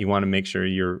like that, you want to make sure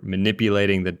you're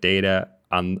manipulating the data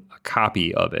on a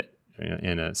copy of it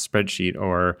in a spreadsheet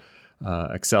or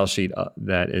Excel sheet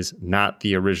that is not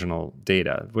the original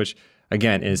data, which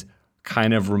again is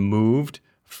kind of removed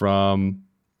from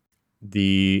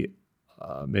the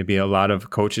maybe a lot of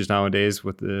coaches nowadays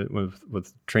with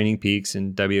Training Peaks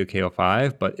and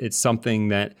WKO5, but it's something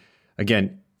that,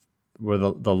 again, where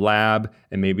the lab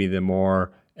and maybe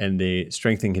the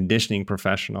strength and conditioning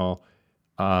professional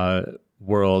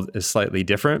world is slightly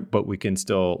different, but we can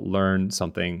still learn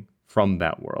something from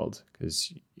that world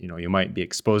because you might be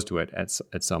exposed to it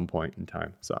at some point in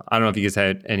time. So I don't know if you guys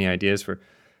had any ideas for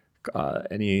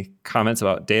any comments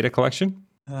about data collection.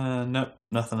 Nope,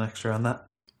 nothing extra on that.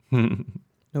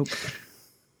 Nope.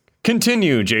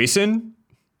 Continue, Jason.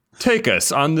 Take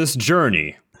us on this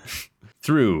journey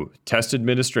through test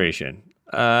administration.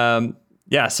 So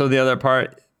the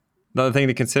other thing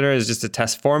to consider is just a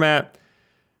test format.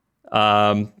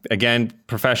 Again,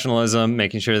 professionalism,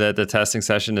 making sure that the testing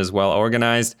session is well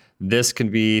organized. This can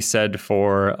be said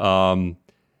for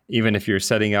even if you're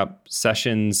setting up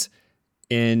sessions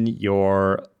in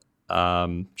your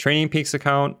Training Peaks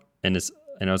account and it's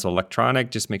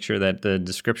electronic, just make sure that the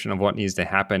description of what needs to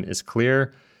happen is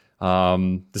clear.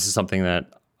 This is something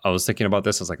that I was thinking about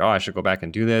this. I was like, I should go back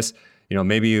and do this.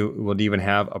 Maybe you would even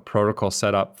have a protocol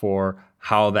set up for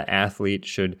how the athlete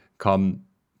should come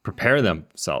prepare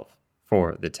themselves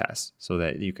for the test so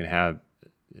that you can have,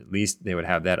 at least they would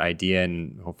have that idea,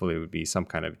 and hopefully it would be some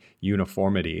kind of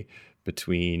uniformity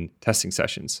between testing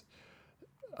sessions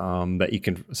that you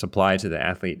can supply to the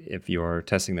athlete if you're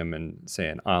testing them in, say,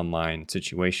 an online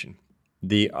situation.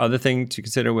 The other thing to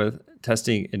consider with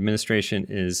testing administration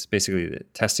is basically the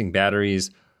testing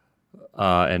batteries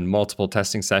and multiple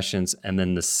testing sessions, and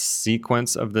then the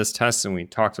sequence of this test. And we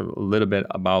talked a little bit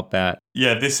about that.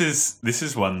 Yeah, this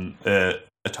is one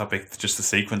a topic, just the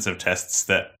sequence of tests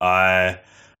that I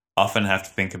often have to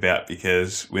think about,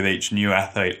 because with each new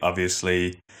athlete,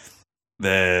 obviously,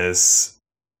 there's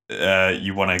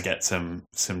you want to get some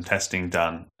testing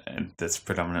done, and that's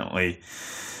predominantly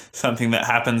something that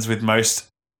happens with most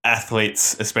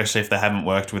athletes, especially if they haven't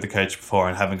worked with a coach before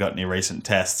and haven't got any recent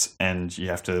tests, and you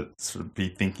have to sort of be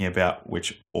thinking about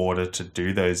which order to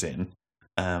do those in.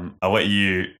 I'll let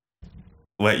you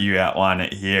outline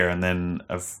it here, and then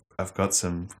I've got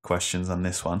some questions on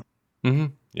this one. Mm-hmm.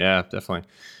 Yeah, definitely.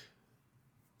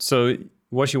 So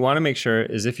what you want to make sure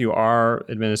is if you are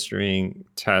administering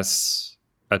tests,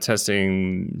 a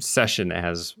testing session that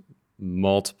has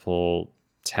multiple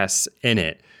tests in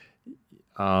it,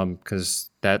 because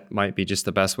that might be just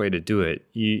the best way to do it.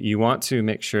 You want to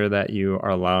make sure that you are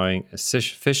allowing a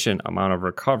sufficient amount of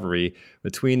recovery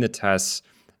between the tests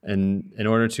and in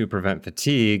order to prevent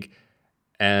fatigue.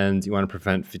 And you want to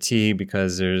prevent fatigue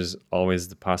because there's always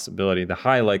the possibility, the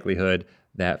high likelihood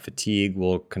that fatigue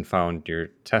will confound your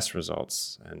test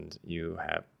results and you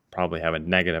probably have a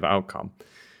negative outcome.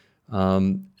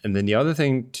 And then the other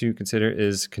thing to consider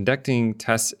is conducting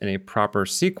tests in a proper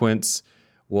sequence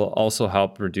will also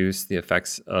help reduce the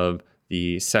effects of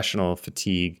the sessional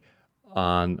fatigue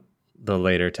on the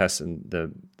later tests and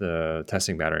the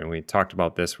testing pattern. And we talked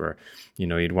about this where,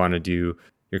 you'd want to do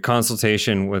your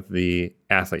consultation with the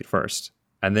athlete first,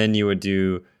 and then you would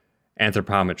do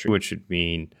anthropometry, which would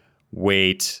mean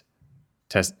weight,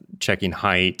 checking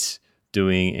height,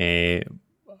 doing a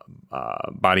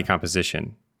body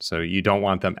composition. So you don't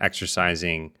want them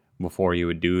exercising before you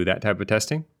would do that type of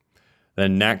testing.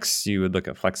 Then next, you would look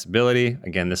at flexibility.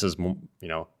 Again, this is,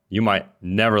 you might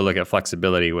never look at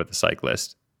flexibility with a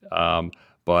cyclist.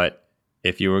 But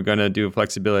if you were going to do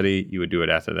flexibility, you would do it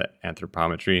after the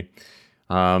anthropometry.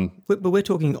 But we're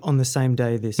talking on the same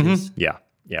day this is. Yeah.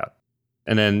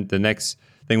 And then the next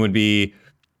thing would be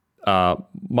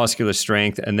muscular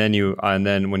strength. And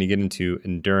then when you get into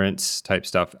endurance type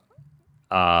stuff,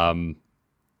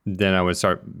 then I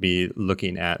would be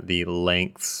looking at the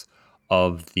lengths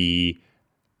of the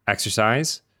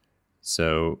exercise.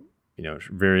 So,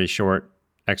 very short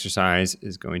exercise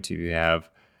is going to have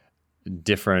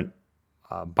different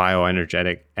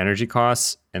bioenergetic energy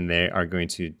costs, and they are going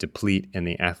to deplete in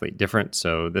the athlete different.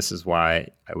 So this is why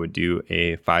I would do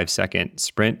a 5-second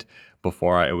sprint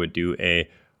before I would do a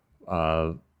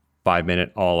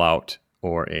 5-minute all out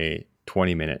or a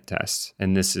 20-minute test.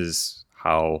 And this is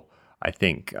how I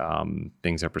think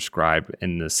things are prescribed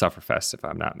in the Sufferfest, if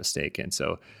I'm not mistaken.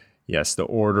 So yes, the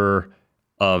order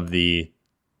of the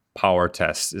power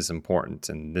test is important.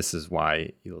 And this is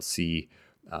why you'll see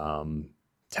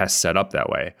tests set up that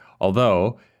way.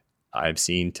 Although I've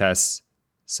seen tests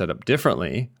set up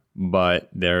differently, but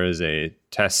there is a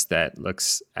test that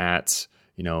looks at,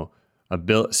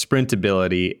 sprint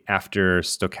ability after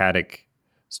stochastic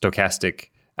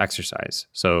exercise.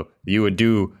 So you would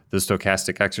do the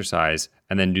stochastic exercise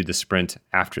and then do the sprint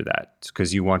after that,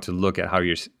 because you want to look at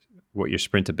what your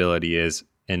sprint ability is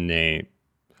in a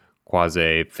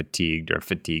quasi fatigued or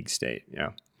fatigue state.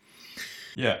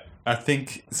 Yeah, I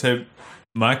think so.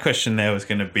 My question there was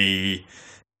going to be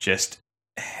just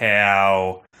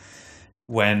how,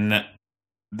 when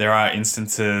there are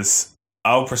instances,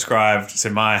 I'll prescribe,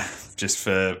 just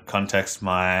for context,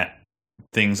 my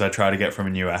things I try to get from a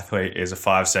new athlete is a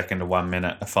 5-second, a 1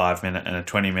 minute, a 5 minute, and a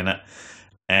 20 minute.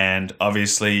 And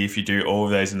obviously, if you do all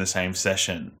of those in the same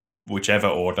session, whichever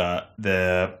order,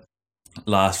 the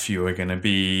last few are going to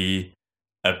be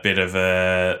a bit of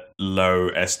a low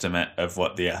estimate of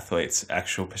what the athlete's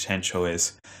actual potential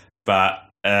is. But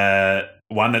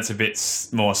one that's a bit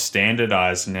more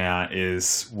standardized now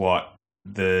is what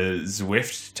the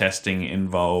Zwift testing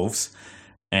involves.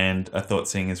 And I thought,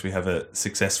 seeing as we have a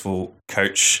successful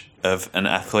coach of an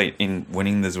athlete in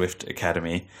winning the Zwift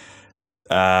Academy,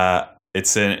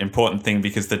 it's an important thing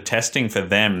because the testing for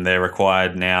them, they're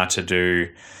required now to do,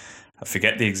 I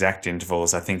forget the exact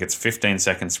intervals, I think it's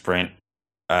 15-second sprint,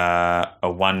 a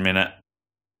 1 minute,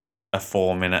 a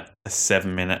 4 minute, a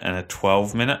 7 minute, and a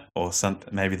 12 minute, or something.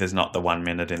 Maybe there's not the 1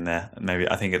 minute in there. Maybe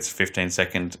I think it's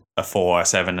 15-second, a 4, a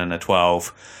 7, and a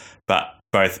 12. But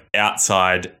both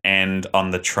outside and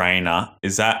on the trainer.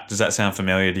 Does that sound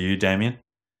familiar to you, Damien?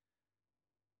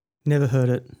 Never heard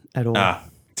it at all.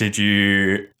 Did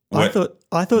you? I thought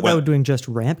they were doing just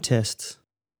ramp tests.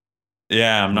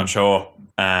 Yeah, I'm not sure.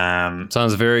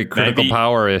 Sounds very critical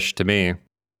power-ish to me.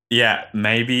 Yeah,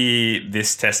 maybe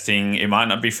this testing, it might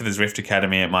not be for the Zwift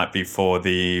Academy, it might be for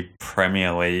the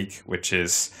Premier League, which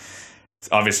is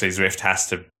obviously Zwift has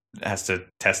to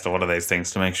test a lot of these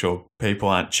things to make sure people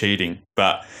aren't cheating.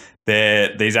 But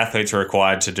these athletes are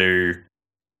required to do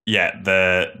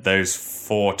those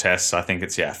 4 tests. I think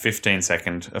it's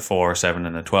 15-second, a 4, a 7,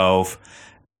 and a 12,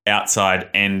 outside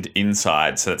and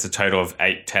inside. So that's a total of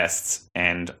 8 tests.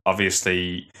 And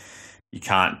obviously you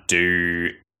can't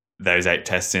do those 8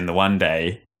 tests in the one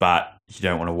day, but you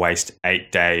don't want to waste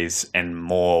 8 days and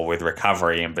more with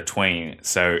recovery in between.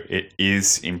 So it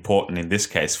is important in this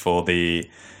case for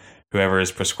whoever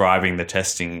is prescribing the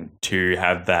testing to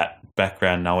have that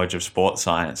background knowledge of sports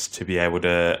science to be able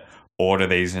to order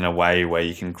these in a way where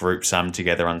you can group some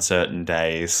together on certain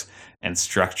days and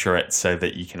structure it so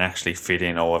that you can actually fit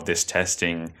in all of this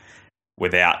testing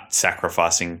without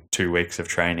sacrificing 2 weeks of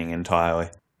training entirely.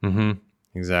 Mm-hmm.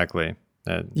 Exactly.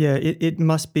 Yeah, it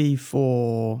must be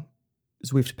for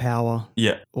Zwift Power,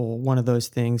 or one of those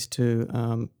things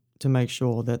to make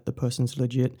sure that the person's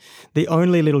legit. The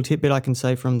only little tidbit I can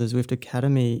say from the Zwift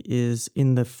Academy is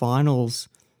in the finals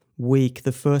week,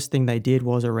 the first thing they did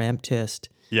was a ramp test.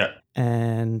 Yeah.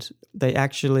 And they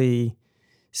actually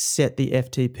set the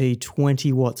FTP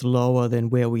 20 watts lower than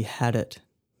where we had it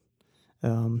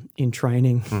in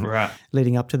training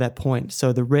leading up to that point.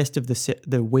 So the rest of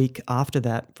the week after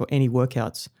that for any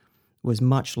workouts was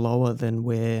much lower than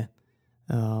where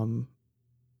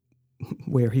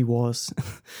he was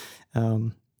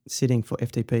sitting for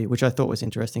FTP, which I thought was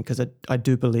interesting because I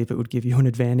do believe it would give you an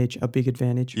advantage, a big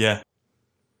advantage. Yeah.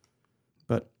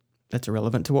 But that's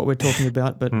irrelevant to what we're talking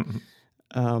about. But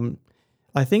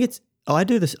I think I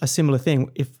do a similar thing.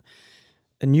 If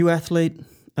a new athlete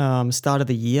start of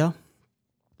the year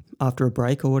after a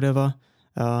break or whatever,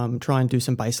 try and do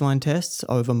some baseline tests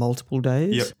over multiple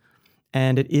days. Yep.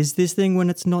 And it is this thing when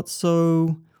it's not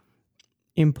so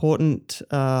important,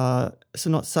 so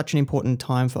not such an important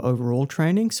time for overall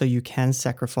training, so you can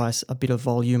sacrifice a bit of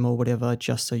volume or whatever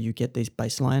just so you get these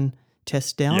baseline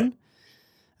tests down.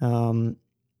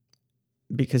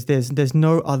 Because there's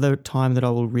no other time that I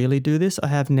will really do this. I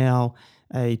have now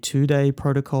a 2-day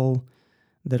protocol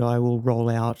that I will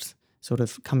roll out sort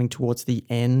of coming towards the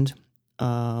end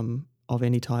of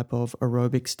any type of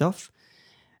aerobic stuff.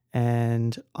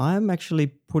 And I'm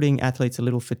actually putting athletes a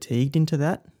little fatigued into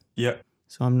that. Yeah.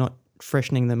 So I'm not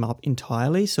freshening them up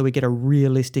entirely. So we get a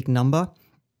realistic number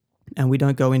and we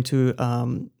don't go into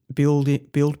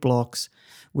build blocks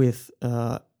with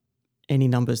any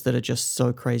numbers that are just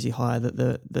so crazy high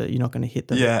that you're not going to hit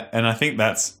them. Yeah, and I think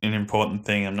that's an important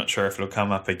thing. I'm not sure if it'll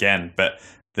come up again, but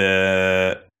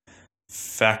the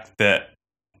fact that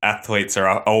athletes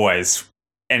are always,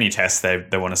 any test they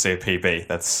want to see a PB.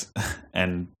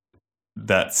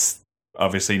 That's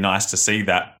obviously nice to see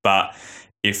that. But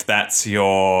if that's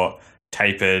your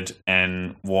tapered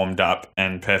and warmed up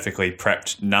and perfectly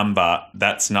prepped number,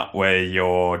 that's not where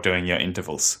you're doing your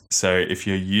intervals. So if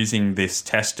you're using this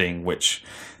testing, which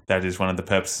that is one of the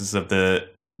purposes of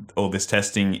all this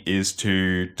testing is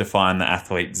to define the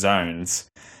athlete zones,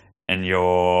 and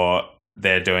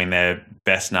they're doing their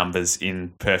best numbers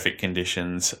in perfect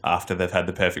conditions after they've had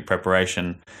the perfect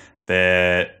preparation,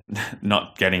 they're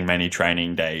not getting many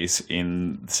training days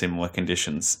in similar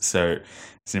conditions. So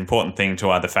it's an important thing to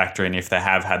either factor in if they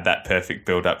have had that perfect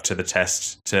build up to the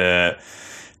test to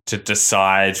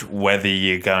decide whether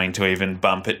you're going to even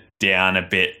bump it down a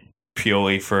bit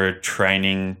purely for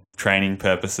training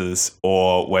purposes,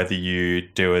 or whether you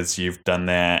do as you've done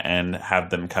there and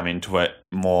have them come into it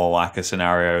more like a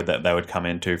scenario that they would come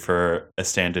into for a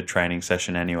standard training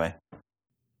session anyway.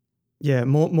 Yeah,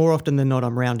 more often than not,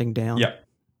 I'm rounding down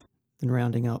than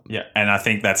rounding up. Yeah, and I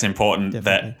think that's important.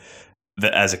 Definitely.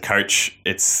 that as a coach,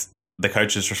 it's the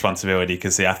coach's responsibility,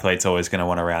 because the athlete's always going to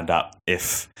want to round up.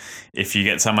 If you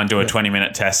get someone do a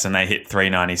 20-minute test and they hit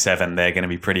 397, they're going to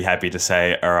be pretty happy to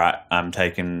say, all right, I'm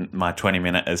taking my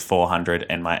 20-minute as 400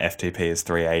 and my FTP is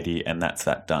 380, and that's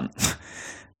that done.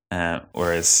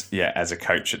 Whereas, as a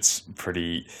coach,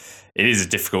 it is a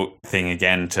difficult thing,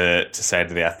 again, to say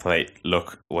to the athlete,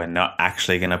 look, we're not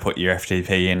actually going to put your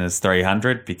FTP in as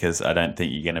 300 because I don't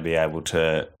think you're going to be able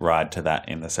to ride to that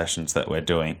in the sessions that we're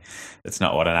doing. It's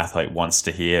not what an athlete wants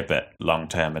to hear, but long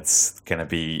term, it's going to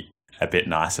be a bit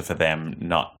nicer for them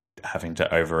not having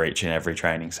to overreach in every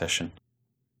training session.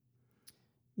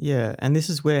 Yeah, and this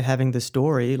is where having the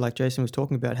story, like Jason was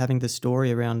talking about, having the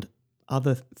story around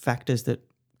other factors that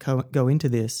go into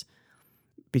this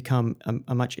become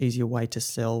a much easier way to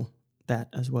sell that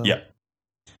as well. Yeah.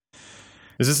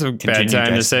 Is this a bad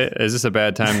time to say? Is this a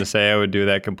bad time to say I would do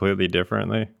that completely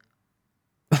differently?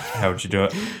 How would you do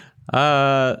it?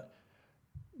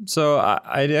 So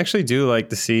I actually do like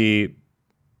to see.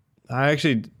 I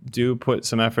actually do put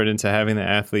some effort into having the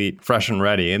athlete fresh and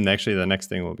ready. And actually, the next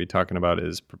thing we'll be talking about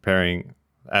is preparing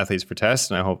athletes for tests.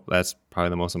 And I hope that's probably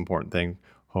the most important thing,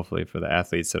 hopefully, for the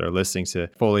athletes that are listening to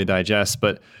fully digest.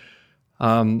 But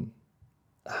I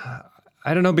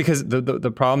don't know, because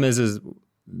the problem is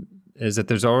that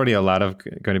there's already going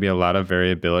to be a lot of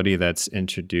variability that's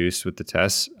introduced with the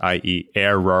tests, i.e.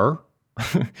 error.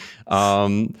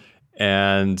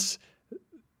 And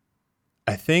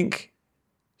I think,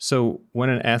 so when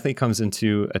an athlete comes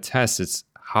into a test, it's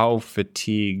how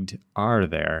fatigued are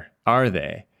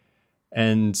they?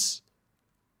 And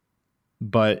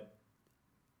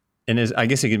I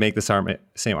guess you could make the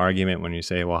same argument when you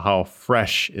say, well, how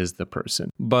fresh is the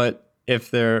person? But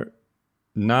if they're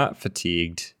not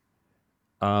fatigued,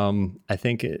 I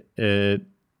think it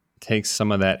takes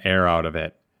some of that air out of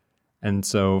it. And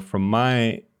so from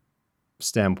my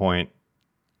standpoint,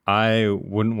 I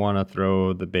wouldn't want to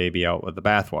throw the baby out with the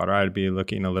bathwater. I'd be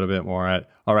looking a little bit more at,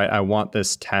 all right, I want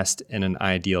this test in an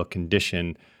ideal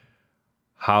condition.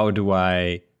 How do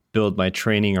I build my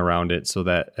training around it so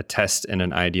that a test in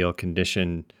an ideal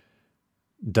condition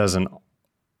doesn't,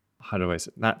 how do I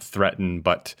say, not threaten,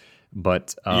 but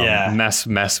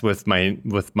mess with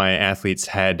my athlete's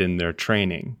head in their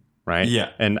training, right? Yeah,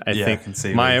 and I think I can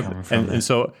see where you're coming from and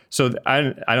so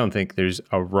I don't think there's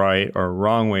a right or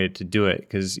wrong way to do it,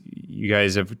 because you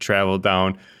guys have traveled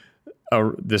down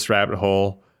this rabbit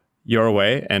hole your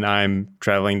way, and I'm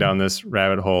traveling down this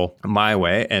rabbit hole my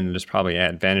way, and there's probably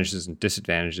advantages and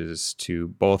disadvantages to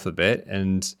both of it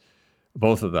and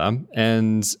both of them.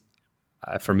 And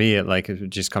for me, it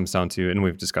just comes down to, and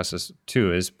we've discussed this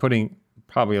too, is putting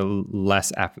probably a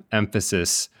less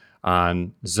emphasis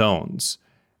on zones.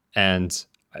 And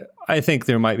I think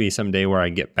there might be some day where I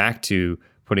get back to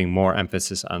putting more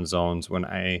emphasis on zones when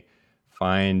I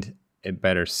find a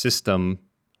better system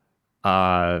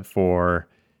for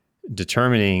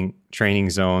determining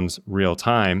training zones real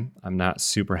time. I'm not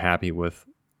super happy with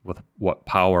what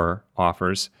Power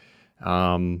offers.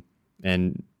 And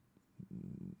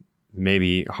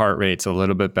maybe heart rate's a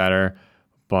little bit better,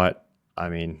 but I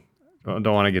mean, I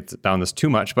don't want to get down this too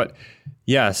much, but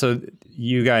yeah, so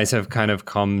you guys have kind of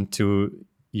come to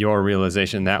your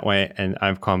realization that way, and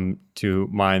I've come to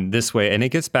mine this way. And it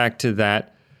gets back to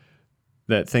that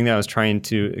thing that I was trying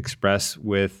to express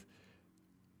with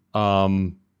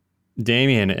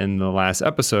Damien in the last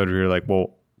episode, where you're like,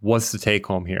 well, what's the take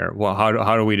home here? Well,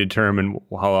 how do we determine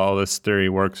how all this theory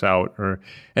works out?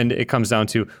 And it comes down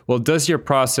to, well, does your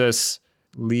process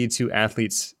lead to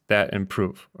athletes that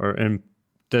improve,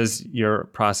 does your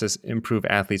process improve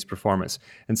athletes' performance?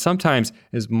 And sometimes,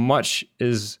 as much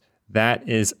as that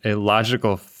is a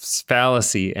logical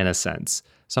fallacy in a sense,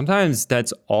 sometimes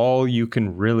that's all you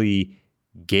can really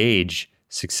gauge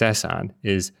success on,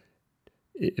 is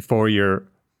for your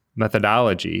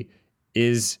methodology,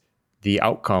 is the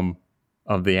outcome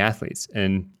of the athletes.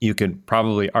 And you could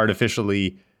probably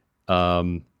artificially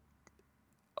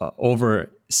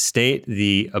overstate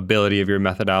the ability of your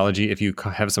methodology if you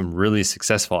have some really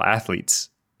successful athletes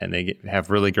and they have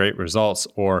really great results,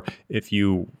 or if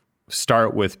you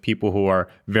start with people who are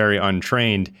very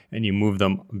untrained and you move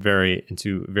them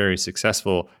into very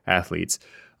successful athletes.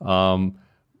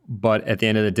 But at the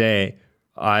end of the day,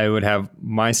 I would have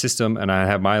my system and I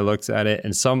have my looks at it.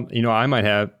 And some,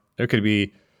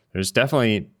 there's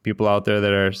definitely people out there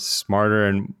that are smarter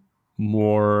and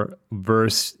more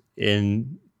versed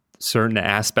in certain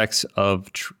aspects of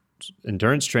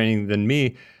endurance training than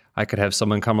me. I could have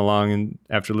someone come along and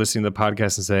after listening to the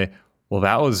podcast and say, well,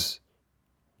 that was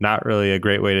not really a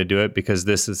great way to do it because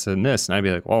this and this. And I'd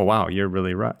be like, oh, wow, you're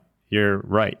really right. You're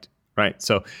right. Right.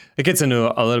 So it gets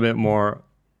into a little bit more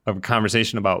of a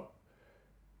conversation about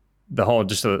the whole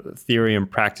just a theory and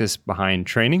practice behind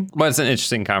training. But it's an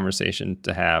interesting conversation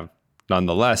to have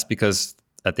nonetheless, because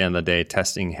at the end of the day,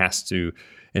 testing has to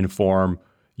inform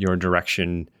your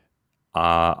direction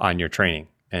on your training.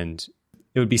 And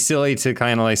it would be silly to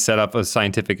kind of like set up a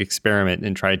scientific experiment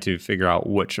and try to figure out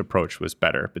which approach was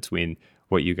better between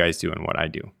what you guys do and what I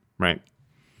do, right?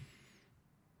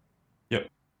 Yep.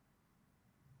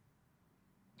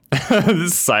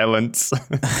 This silence.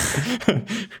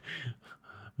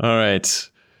 All right.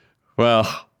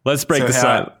 Well, let's break the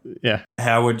silence. Yeah.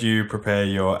 How would you prepare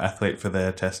your athlete for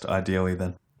their test ideally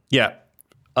then? Yeah.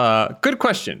 Good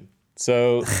question.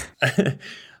 So,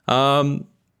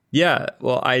 yeah,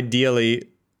 well, ideally,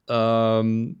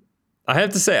 I have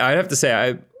to say,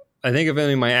 I think of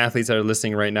any of my athletes that are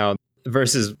listening right now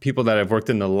versus people that have worked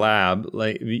in the lab.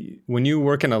 Like when you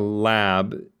work in a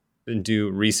lab and do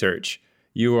research,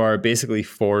 you are basically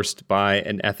forced by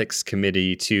an ethics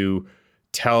committee to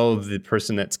tell the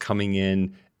person that's coming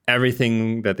in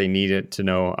everything that they needed to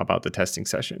know about the testing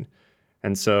session.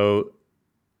 And so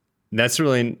that's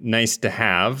really nice to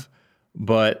have.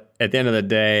 But at the end of the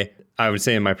day, I would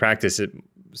say in my practice,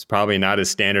 it's probably not as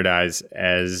standardized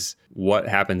as what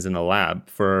happens in the lab,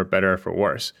 for better or for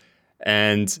worse.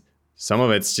 And some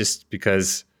of it's just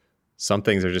because some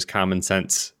things are just common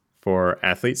sense for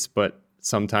athletes, but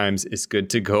sometimes it's good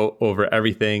to go over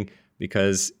everything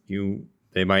because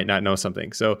they might not know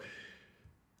something. So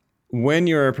when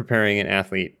you're preparing an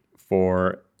athlete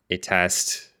for a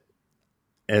test,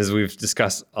 as we've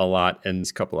discussed a lot in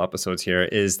this couple episodes here,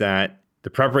 is that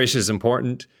the preparation is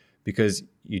important because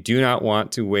you do not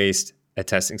want to waste a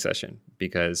testing session,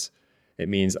 because it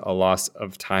means a loss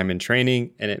of time in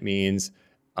training, and it means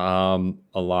a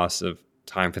loss of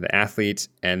time for the athlete,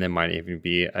 and there might even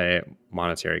be a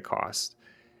monetary cost.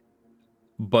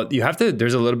 But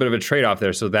there's a little bit of a trade-off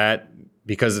there, so that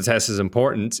because the test is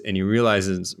important and you realize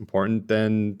it's important,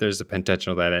 then there's the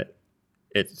potential that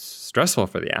it's stressful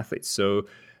for the athletes. So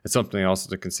it's something also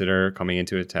to consider coming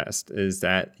into a test, is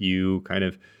that you kind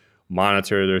of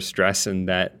monitor their stress and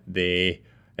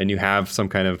you have some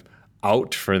kind of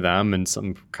out for them and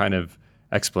some kind of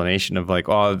explanation of like,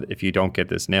 oh, if you don't get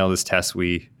this test,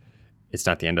 it's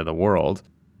not the end of the world.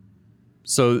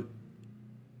 So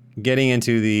getting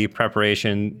into the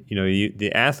preparation,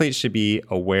 the athlete should be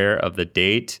aware of the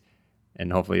date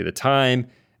and hopefully the time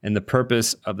and the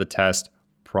purpose of the test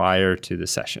prior to the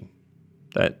session.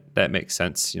 That makes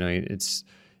sense. You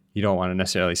don't want to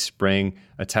necessarily spring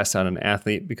a test on an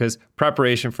athlete, because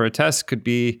preparation for a test could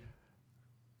be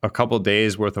a couple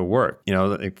days worth of work.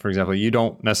 Like for example, you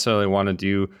don't necessarily want to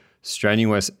do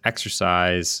strenuous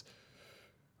exercise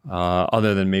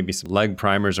other than maybe some leg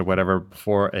primers or whatever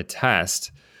before a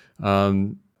test.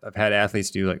 I've had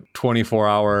athletes do like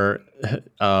 24-hour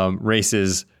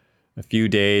races a few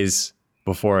days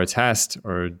before a test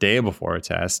or a day before a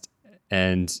test,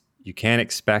 and you can't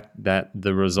expect that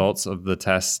the results of the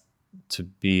test to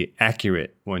be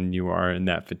accurate when you are in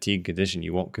that fatigue condition.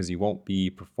 You won't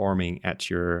be performing at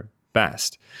your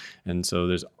best. And so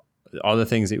there's other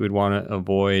things that you would want to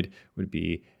avoid would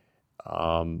be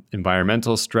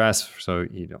environmental stress. So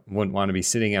you wouldn't want to be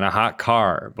sitting in a hot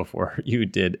car before you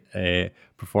did a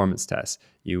performance test.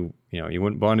 You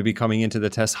wouldn't want to be coming into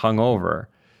the test hungover.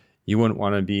 You wouldn't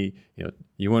want to be,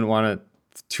 you wouldn't want to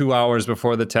 2 hours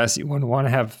before the test, you wouldn't want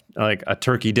to have like a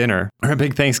turkey dinner or a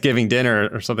big Thanksgiving dinner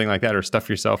or something like that, or stuff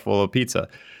yourself full of pizza.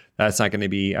 That's not going to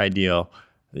be ideal.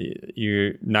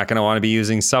 You're not going to want to be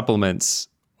using supplements.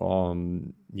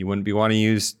 You wouldn't be want to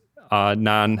use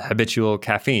non-habitual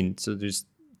caffeine. So there's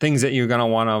things that you're going to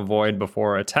want to avoid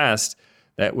before a test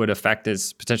that would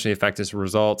potentially affect its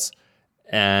results,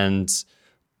 and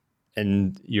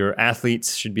your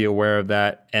athletes should be aware of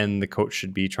that, and the coach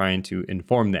should be trying to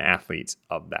inform the athletes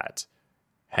of that.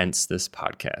 Hence this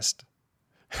podcast.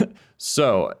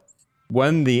 So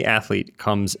when the athlete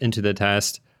comes into the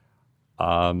test,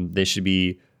 they should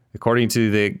be, according to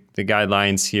the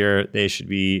guidelines here, they should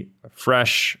be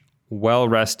fresh, well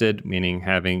rested, meaning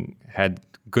having had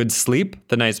good sleep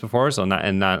the nights before,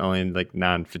 not only like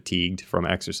non-fatigued from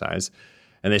exercise,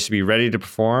 and they should be ready to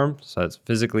perform, so that's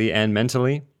physically and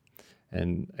mentally.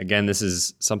 And again, this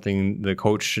is something the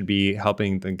coach should be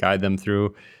helping to guide them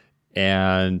through.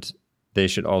 And the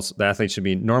athlete should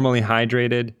be normally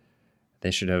hydrated.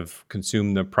 They should have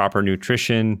consumed the proper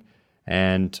nutrition,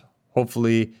 and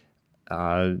hopefully,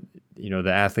 the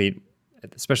athlete,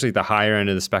 especially at the higher end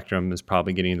of the spectrum, is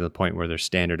probably getting to the point where they're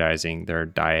standardizing their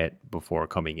diet before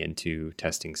coming into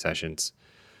testing sessions.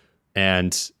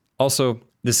 And also,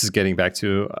 this is getting back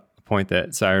to a point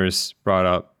that Cyrus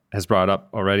has brought up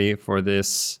already for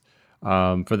this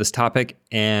topic,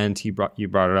 and you brought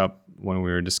it up when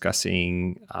we were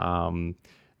discussing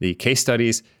the case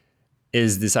studies,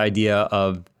 is this idea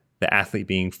of the athlete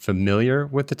being familiar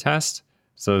with the test.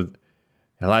 So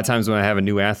a lot of times when I have a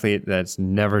new athlete that's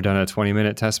never done a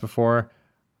 20-minute test before,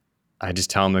 I just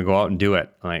tell them to go out and do it.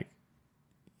 Like,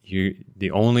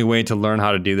 the only way to learn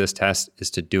how to do this test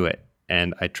is to do it.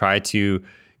 And I try to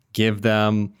give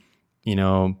them,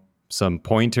 some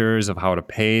pointers of how to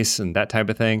pace and that type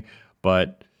of thing.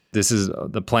 But this is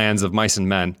the plans of mice and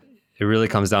men. It really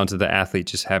comes down to the athlete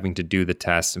just having to do the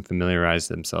test and familiarize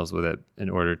themselves with it in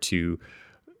order to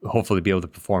hopefully be able to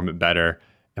perform it better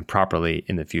and properly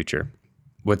in the future.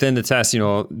 Within the test,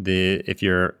 if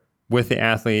you're with the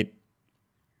athlete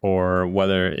or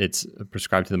whether it's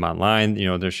prescribed to them online,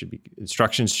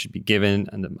 instructions should be given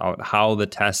about how the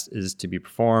test is to be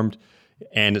performed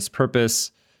and its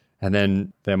purpose. And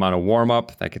then the amount of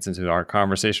warm-up, that gets into our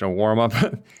conversational warm-up,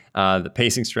 the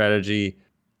pacing strategy,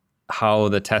 how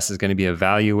the test is going to be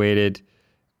evaluated,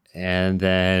 and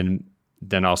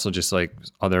then also just like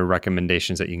other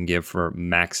recommendations that you can give for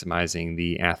maximizing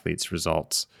the athlete's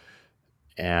results.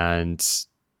 And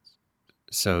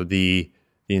so the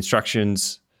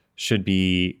instructions should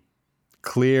be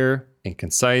clear and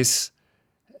concise,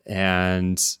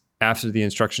 and after the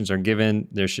instructions are given,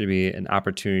 there should be an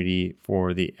opportunity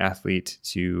for the athlete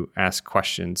to ask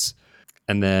questions.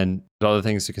 And then other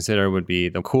things to consider would be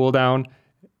the cool down.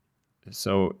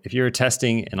 So if you're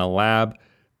testing in a lab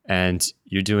and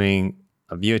you're doing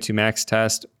a VO2 max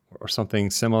test or something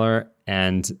similar,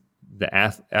 and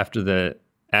after the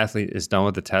athlete is done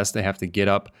with the test, they have to get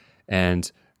up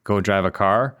and go drive a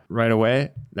car right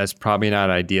away, that's probably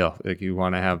not ideal. Like, you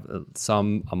want to have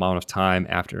some amount of time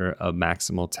after a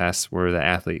maximal test where the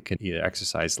athlete can either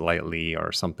exercise lightly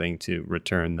or something to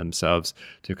return themselves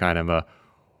to kind of a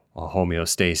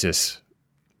homeostasis.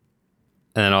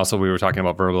 And then also, we were talking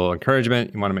about verbal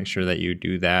encouragement. You want to make sure that you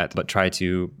do that, but try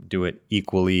to do it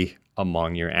equally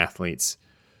among your athletes.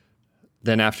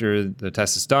 Then after the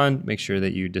test is done, make sure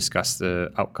that you discuss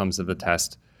the outcomes of the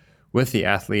test with the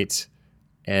athletes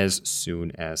as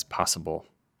soon as possible.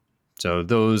 So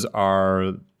those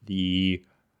are the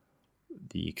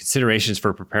considerations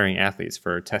for preparing athletes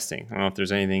for testing. I don't know if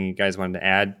there's anything you guys wanted to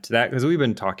add to that, because we've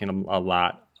been talking a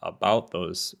lot about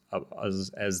those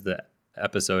as the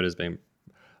episode has been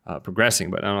progressing,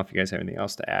 but I don't know if you guys have anything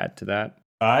else to add to that.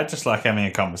 I just like having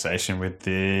a conversation with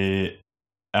the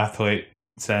athlete,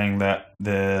 saying that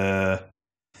there's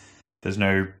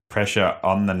no pressure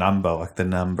on the number, like the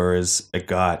number is a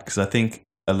guide. Because I think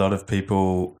a lot of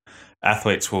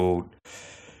athletes will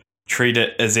treat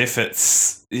it as if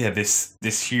it's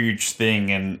this huge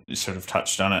thing, and sort of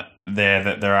touched on it there,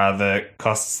 that there are the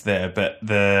costs there, but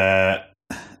the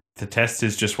test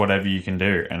is just whatever you can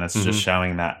do, and it's just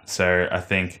showing that. So I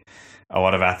think a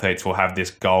lot of athletes will have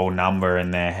this goal number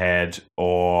in their head,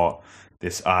 or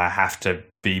this, I have to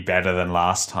be better than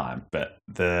last time. But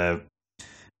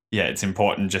it's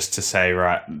important just to say,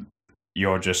 right,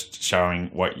 you're just showing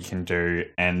what you can do,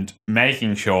 and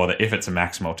making sure that if it's a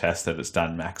maximal test, that it's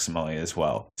done maximally as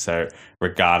well. So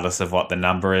regardless of what the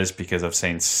number is, because I've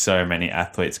seen so many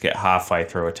athletes get halfway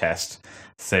through a test,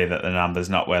 see that the number's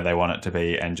not where they want it to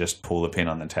be, and just pull the pin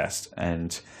on the test.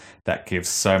 And that gives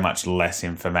so much less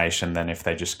information than if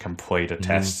they just complete a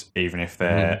test, even if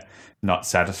they're not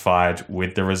satisfied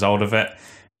with the result of it.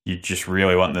 You just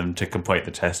really want them to complete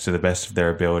the test to the best of their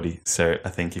ability. So I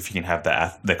think if you can have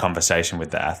the conversation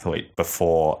with the athlete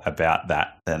before about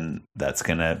that, then that's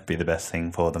going to be the best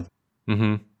thing for them.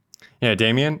 Yeah,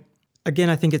 Damien? Again,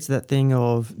 I think it's that thing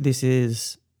of, this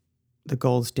is the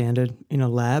gold standard in a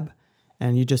lab,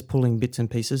 and you're just pulling bits and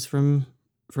pieces from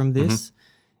this.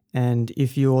 And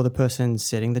if you're the person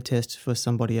setting the test for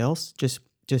somebody else, just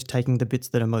taking the bits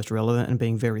that are most relevant and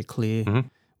being very clear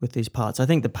with these parts. I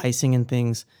think the pacing and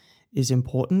things is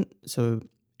important, so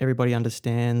everybody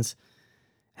understands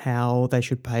how they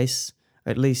should pace,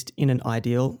 at least in an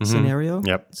ideal scenario.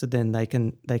 Yep. So then they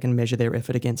can measure their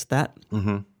effort against that,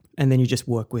 and then you just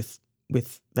work with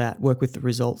that, work with the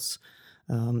results,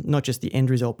 not just the end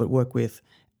result, but work with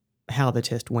how the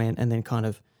test went, and then kind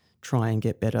of try and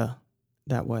get better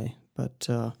that way. But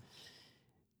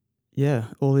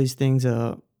all these things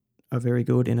are very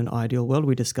good in an ideal world.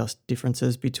 We discussed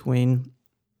differences between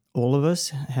all of us,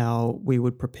 how we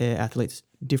would prepare athletes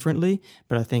differently,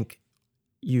 but I think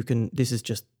this is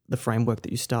just the framework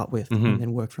that you start with and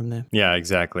then work from there. Yeah,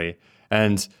 exactly.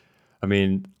 And I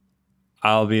mean,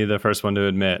 I'll be the first one to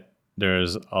admit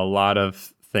there's a lot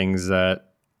of things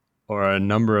or a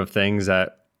number of things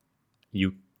that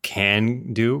you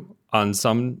can do on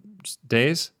some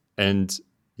days and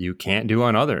you can't do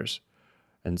on others.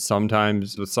 And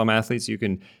sometimes with some athletes, you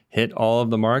can hit all of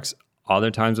the marks.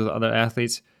 Other times with other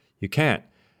athletes, you can't.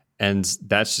 And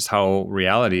that's just how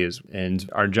reality is. And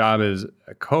our job as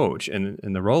a coach, and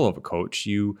in the role of a coach,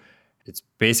 it's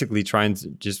basically trying to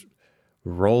just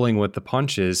rolling with the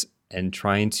punches and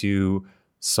trying to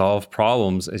solve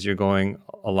problems as you're going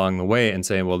along the way, and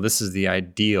saying, well, this is the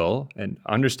ideal, and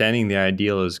understanding the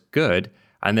ideal is good.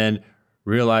 And then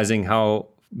realizing how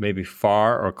maybe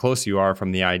far or close you are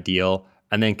from the ideal,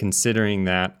 and then considering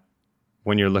that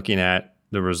when you're looking at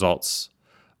the results,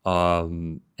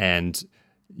 and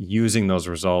using those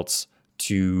results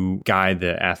to guide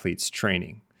the athlete's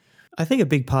training. I think a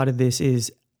big part of this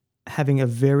is having a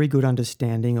very good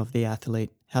understanding of the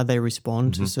athlete, how they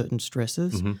respond to certain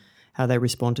stresses, how they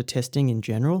respond to testing in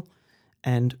general,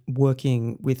 and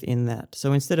working within that.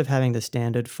 So instead of having the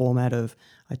standard format of,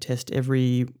 I test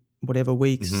every whatever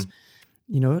weeks,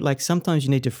 like sometimes you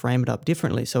need to frame it up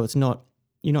differently. So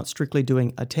you're not strictly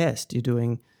doing a test, you're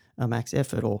doing a max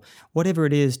effort or whatever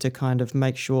it is, to kind of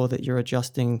make sure that you're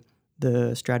adjusting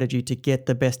the strategy to get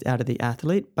the best out of the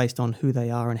athlete based on who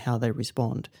they are and how they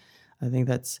respond. I think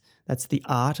that's the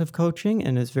art of coaching,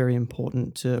 and it's very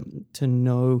important to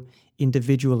know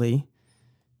individually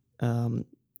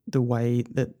the way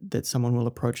that someone will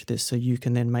approach this, so you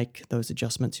can then make those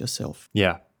adjustments yourself.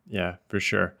 Yeah, for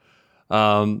sure.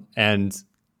 And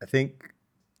I think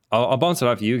I'll bounce it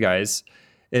off you guys.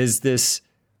 Is this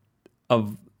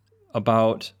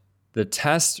about the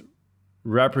test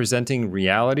representing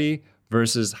reality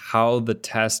versus how the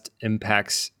test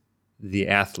impacts the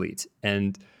athlete?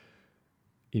 And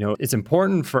it's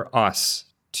important for us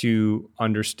to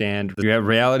understand the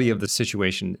reality of the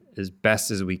situation as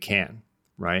best as we can,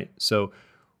 right? So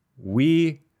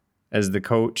we, as the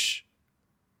coach,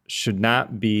 should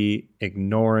not be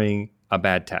ignoring a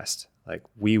bad test. Like,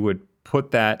 we would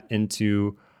put that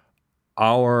into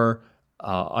our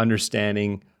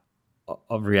understanding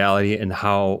of reality and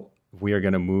how we are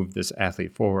going to move this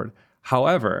athlete forward.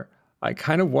 However, I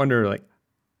kind of wonder, like,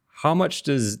 how much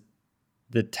does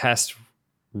the test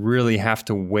really have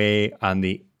to weigh on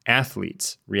the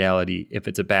athlete's reality if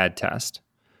it's a bad test?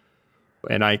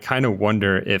 And I kind of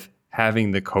wonder if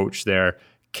having the coach there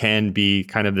can be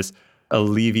kind of this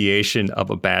alleviation of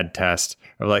a bad test,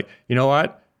 or like, you know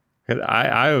what?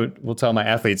 I will tell my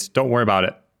athletes, don't worry about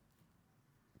it.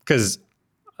 Because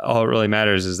all it really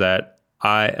matters is that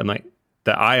I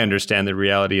understand the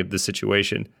reality of the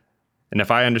situation. And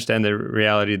if I understand the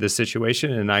reality of the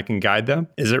situation and I can guide them,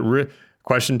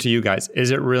 question to you guys,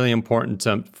 is it really important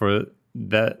for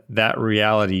that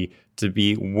reality to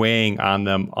be weighing on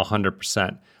them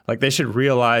 100%? Like, they should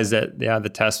realize that, yeah, the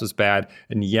test was bad.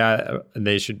 And yeah,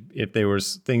 they should, if there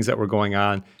was things that were going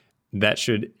on, that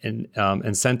should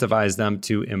incentivize them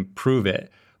to improve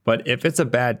it. But if it's a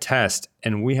bad test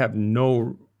and we have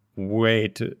no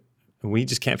way we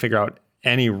just can't figure out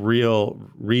any real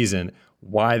reason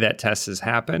why that test has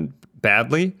happened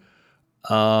badly,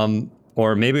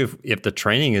 or maybe if the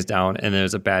training is down and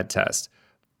there's a bad test,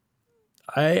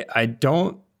 I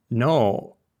don't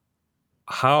know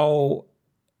how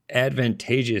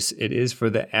advantageous it is for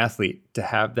the athlete to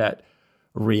have that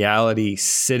reality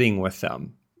sitting with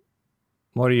them.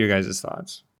 What are your guys'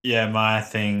 thoughts? Yeah, my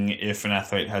thing, if an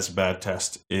athlete has a bad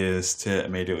test, is to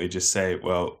immediately just say,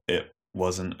 well, it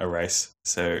wasn't a race.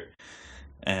 So,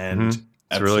 and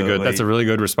it's really good. That's a really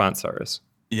good response, Cyrus.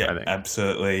 Yeah,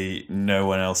 absolutely. No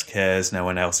one else cares. No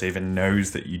one else even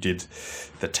knows that you did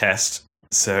the test.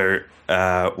 So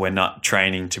we're not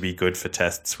training to be good for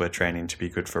tests. We're training to be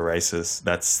good for races.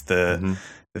 That's the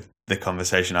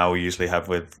conversation I will usually have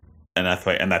with an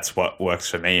athlete, and that's what works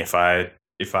for me. If I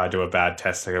do a bad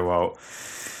test, I go, well,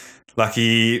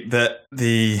 lucky that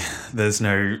there's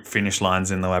no finish lines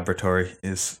in the laboratory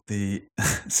is the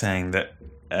saying that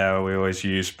we always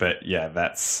use. But yeah,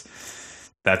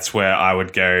 that's where I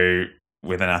would go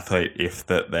with an athlete if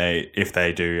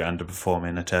they do underperform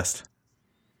in a test.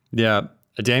 Yeah.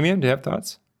 Damien, do you have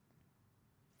thoughts?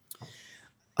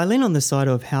 I lean on the side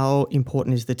of how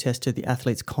important is the test to the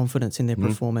athlete's confidence in their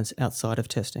performance outside of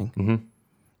testing.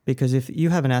 Because if you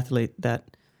have an athlete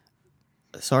that,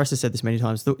 Cyrus has said this many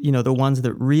times, the ones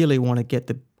that really want to get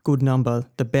the good number,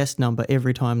 the best number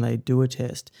every time they do a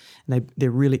test, and they're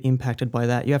really impacted by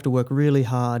that. You have to work really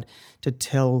hard to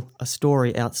tell a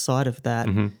story outside of that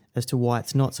as to why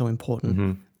it's not so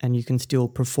important, and you can still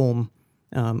perform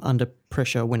under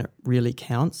pressure when it really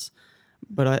counts.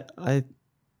 But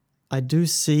I do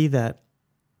see that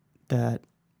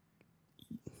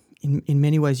in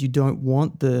many ways you don't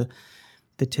want the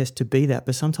test to be that,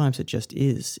 but sometimes it just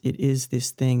is. It is this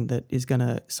thing that is going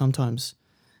to sometimes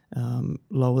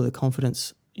lower the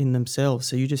confidence in themselves.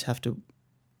 So you just have to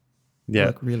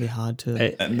work really hard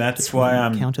to. And that's why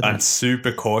I'm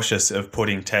super cautious of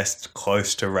putting tests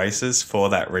close to races for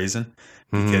that reason.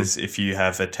 Because if you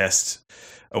have a test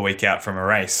a week out from a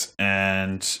race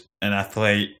and an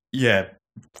athlete,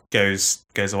 goes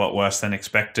a lot worse than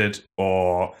expected,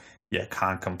 or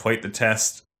can't complete the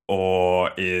test,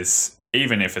 or is,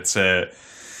 even if it's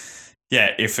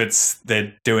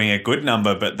they're doing a good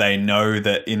number, but they know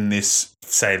that in this,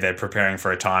 say they're preparing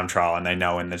for a time trial, and they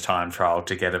know in the time trial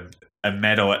to get a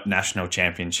medal at national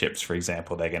championships, for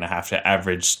example, they're going to have to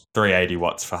average 380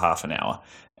 watts for half an hour,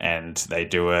 and they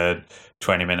do a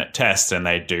 20-minute test and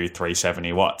they do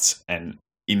 370 watts, and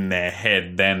in their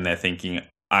head then they're thinking,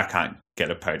 I can't get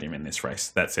a podium in this race.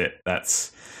 That's it.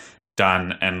 That's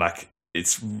done. And like,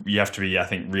 you have to be, I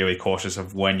think, really cautious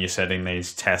of when you're setting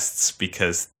these tests,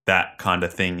 because that kind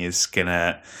of thing is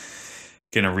gonna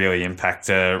really impact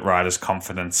a rider's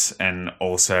confidence and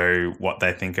also what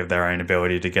they think of their own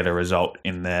ability to get a result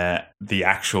in the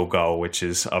actual goal, which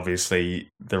is obviously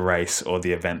the race or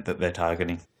the event that they're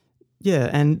targeting.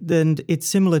 Yeah, and then it's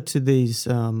similar to these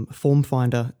form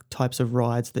finder types of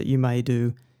rides that you may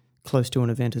do close to an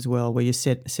event as well, where you're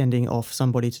sending off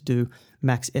somebody to do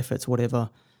max efforts,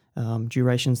 whatever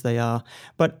durations they are.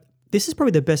 But this is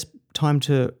probably the best time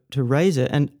to raise it.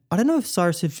 And I don't know if,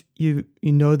 Cyrus, if you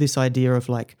know this idea of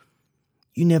like,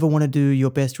 you never want to do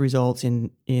your best results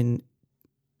in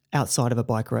outside of a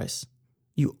bike race.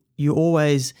 You're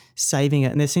always saving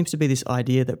it. And there seems to be this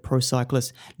idea that pro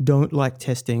cyclists don't like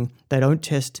testing. They don't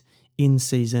test in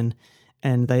season,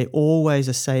 and they always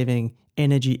are saving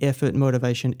energy, effort,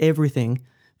 motivation, everything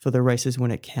for the races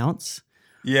when it counts.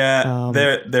 Yeah,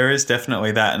 there is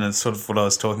definitely that, and it's sort of what I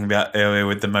was talking about earlier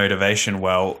with the motivation.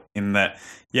 Well, in that,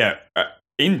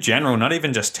 in general, not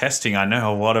even just testing. I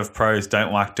know a lot of pros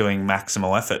don't like doing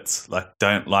maximal efforts, like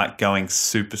don't like going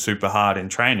super, super hard in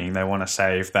training. They want to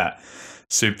save that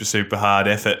super, super hard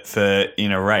effort for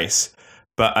in a race.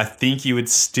 But I think you would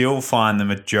still find the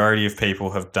majority of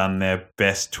people have done their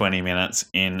best 20 minutes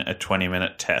in a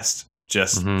 20-minute test,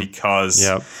 just because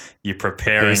you're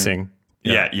preparing. Pacing.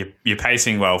 Yeah, you're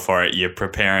pacing well for it. You're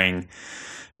preparing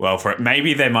well for it.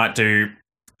 Maybe they might do.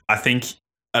 I think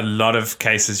a lot of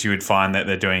cases you would find that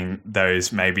they're doing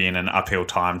those maybe in an uphill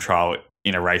time trial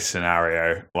in a race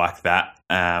scenario like that.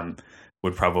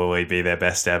 Would probably be their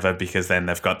best ever, because then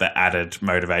they've got the added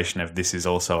motivation of this is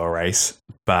also a race.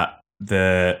 But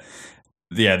the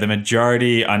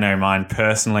majority, I know mine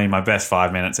personally, my best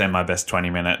 5 minutes and my best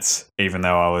 20 minutes, even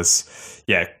though I was,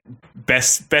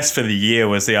 best for the year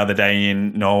was the other day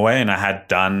in Norway, and I had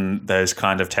done those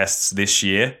kind of tests this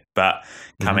year, but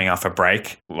coming off a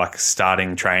break, like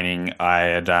starting training, I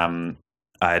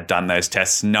had done those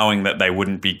tests knowing that they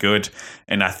wouldn't be good.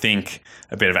 And I think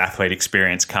a bit of athlete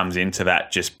experience comes into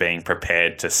that, just being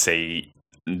prepared to see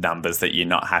numbers that you're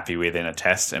not happy with in a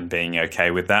test and being okay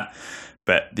with that.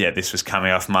 But yeah, this was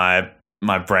coming off my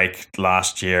break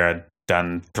last year. I'd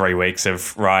done 3 weeks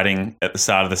of riding at the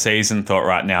start of the season, thought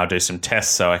right now I'll do some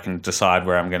tests so I can decide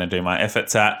where I'm going to do my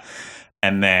efforts at.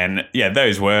 And then,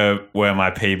 those were my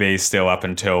PBs still up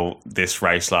until this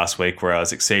race last week, where I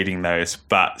was exceeding those.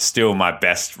 But still, my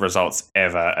best results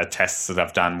ever are tests that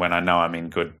I've done when I know I'm in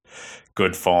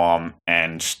good form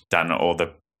and done all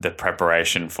the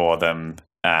preparation for them,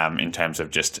 in terms of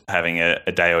just having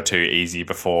a day or two easy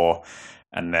before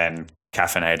and then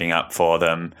caffeinating up for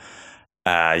them.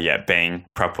 Being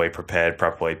properly prepared,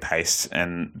 properly paced,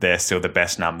 and they're still the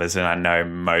best numbers. And I know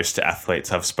most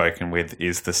athletes I've spoken with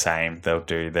is the same. They'll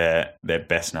do their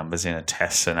best numbers in a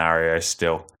test scenario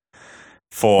still.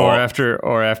 Or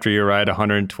after you ride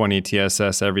 120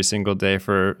 TSS every single day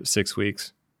for 6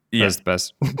 weeks. Yeah. That's the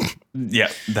best.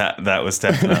 Yeah, that was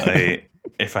definitely,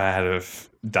 if I had have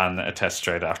done a test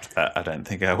straight after that, I don't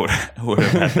think I would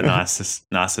have had the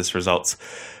nicest results.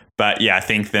 But I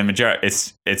think the majority,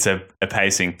 it's a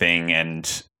pacing thing,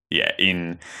 and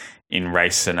in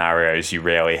race scenarios, you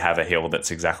rarely have a hill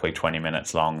that's exactly 20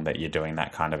 minutes long that you're doing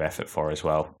that kind of effort for as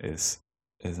well. Is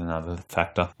another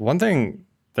factor. One thing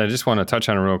that I just want to touch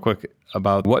on real quick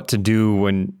about what to do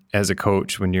when, as a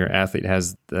coach, when your athlete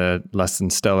has the less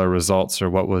than stellar results or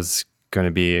what was going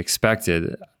to be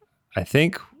expected. I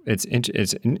think it's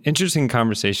an interesting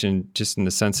conversation, just in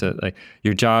the sense that, like,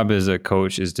 your job as a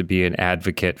coach is to be an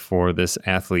advocate for this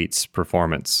athlete's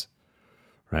performance,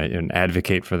 right? An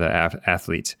advocate for the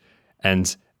athlete.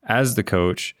 And as the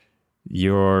coach,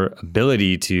 your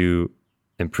ability to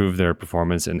improve their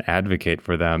performance and advocate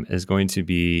for them is going to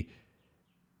be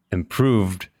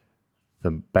improved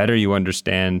the better you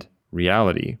understand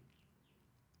reality.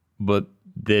 But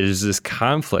there's this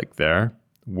conflict there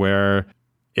where,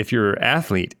 if your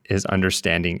athlete is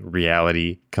understanding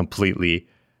reality completely,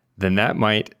 then that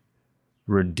might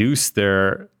reduce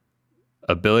their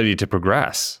ability to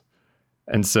progress.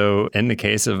 And so in the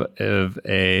case of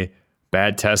a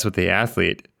bad test with the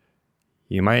athlete,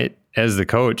 you might, as the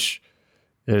coach,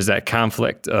 there's that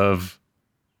conflict of,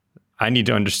 I need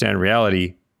to understand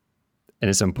reality, and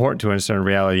it's important to understand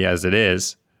reality as it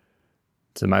is,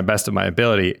 to my best of my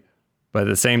ability. But at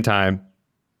the same time,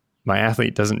 my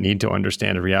athlete doesn't need to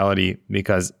understand reality,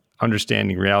 because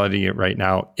understanding reality right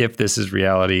now, if this is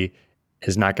reality,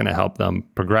 is not going to help them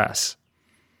progress.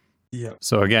 Yeah.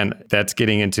 So again, that's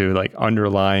getting into like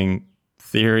underlying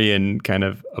theory and kind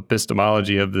of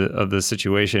epistemology of the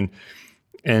situation.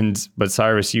 But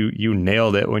Cyrus, you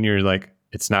nailed it when you're like,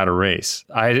 it's not a race.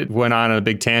 I went on a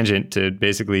big tangent to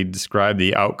basically describe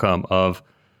the outcome of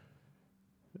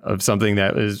something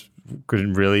that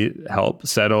could really help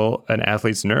settle an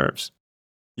athlete's nerves.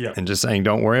 Yeah. And just saying,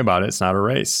 don't worry about it. It's not a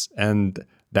race. And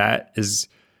that is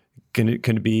going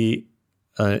to be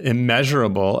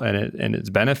immeasurable, and its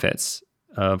benefits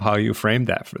of how you frame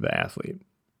that for the athlete.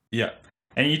 Yeah.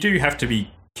 And you do have to be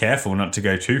careful not to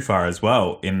go too far as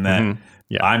well, in that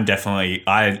I'm definitely,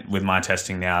 with my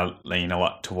testing now, lean a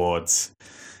lot towards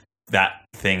that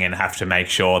thing and have to make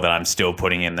sure that I'm still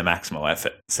putting in the maximal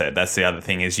effort. So that's the other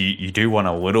thing, is you do want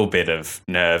a little bit of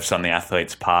nerves on the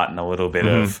athlete's part, and a little bit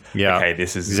of, okay,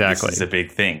 this is a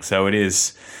big thing. So it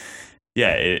is,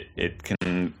 it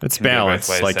can... It's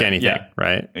balance, like anything,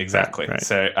 right? Exactly. Right.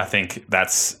 So I think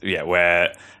that's,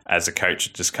 where as a coach,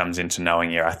 it just comes into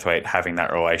knowing your athlete, having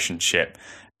that relationship,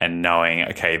 and knowing,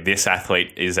 okay, this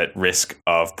athlete is at risk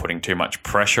of putting too much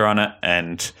pressure on it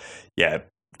and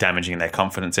damaging their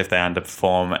confidence if they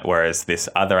underperform, whereas this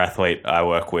other athlete I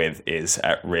work with is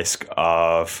at risk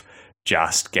of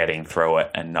just getting through it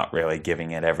and not really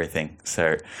giving it everything.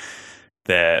 So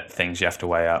they're things you have to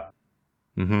weigh up.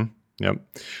 Yep.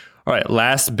 All right,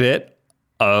 last bit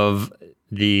of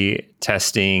the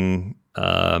testing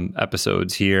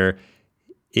episodes here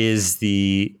is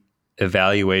the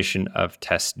evaluation of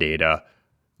test data.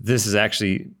 This is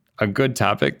actually a good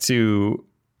topic to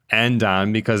end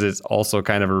on because it's also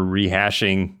kind of a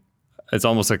rehashing. It's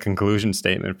almost a conclusion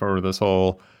statement for this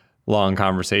whole long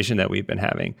conversation that we've been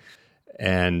having.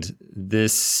 And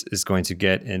this is going to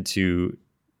get into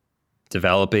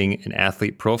developing an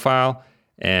athlete profile.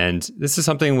 And this is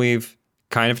something we've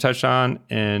kind of touched on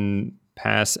in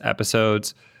past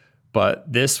episodes,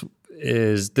 but this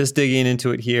digging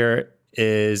into it here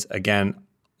is, again,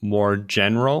 more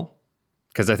general,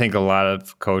 because I think a lot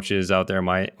of coaches out there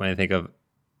might, when they think of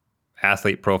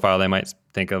athlete profile, they might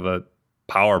think of a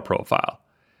power profile,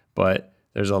 but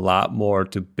there's a lot more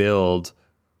to build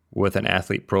with an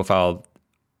athlete profile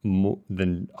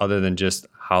other than just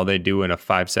how they do in a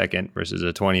 5-second versus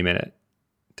a 20-minute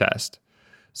test.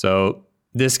 So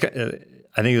this,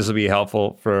 I think this will be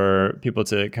helpful for people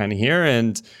to kind of hear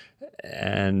and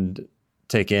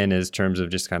take in as terms of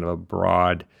just kind of a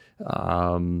broad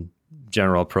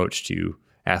general approach to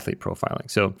athlete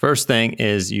profiling. So first thing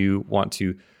is you want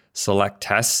to select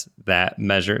tests that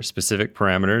measure specific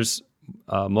parameters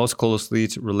most closely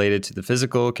related to the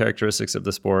physical characteristics of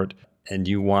the sport, and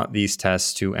you want these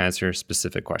tests to answer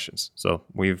specific questions. So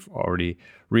we've already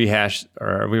hashed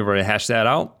that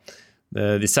out.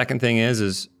 The second thing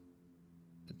is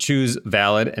choose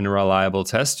valid and reliable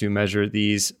tests to measure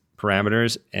these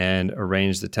parameters and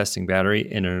arrange the testing battery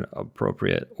in an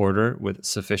appropriate order with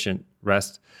sufficient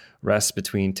rest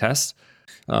between tests.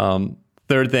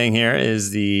 Third thing here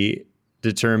is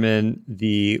determine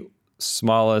the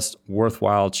smallest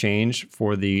worthwhile change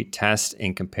for the test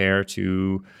and compare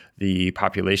to the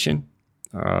population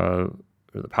or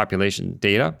the population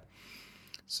data.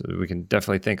 So we can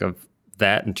definitely think of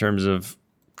that in terms of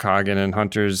Coggin and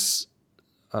Hunter's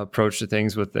approach to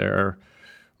things with their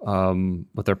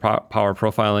power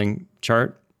profiling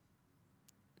chart.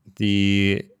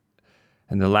 The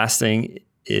last thing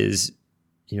is,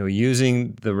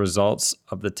 using the results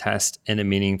of the test in a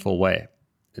meaningful way.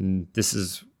 And this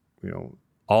is,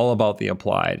 all about the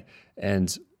applied.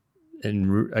 And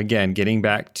again, getting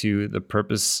back to the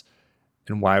purpose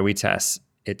and why we test,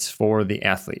 it's for the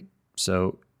athlete.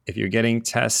 So if you're getting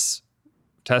test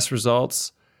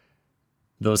results,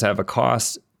 those have a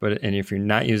cost, and if you're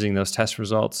not using those test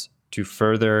results to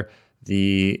further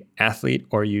the athlete,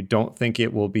 or you don't think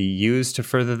it will be used to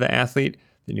further the athlete,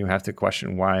 then you have to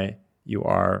question why you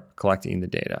are collecting the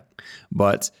data.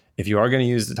 But if you are going to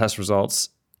use the test results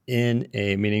in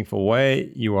a meaningful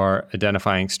way, you are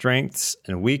identifying strengths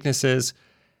and weaknesses.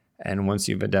 And once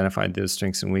you've identified those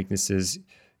strengths and weaknesses,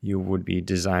 you would be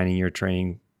designing your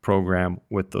training program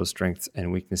with those strengths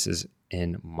and weaknesses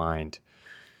in mind.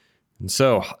 And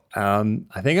so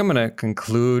I think I'm going to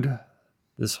conclude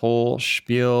this whole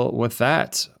spiel with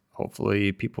that.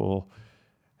 Hopefully people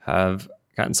have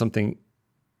gotten some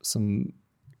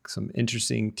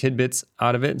interesting tidbits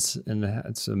out of it and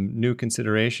had some new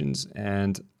considerations,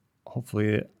 and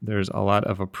hopefully there's a lot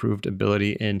of approved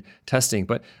ability in testing.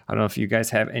 But I don't know if you guys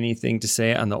have anything to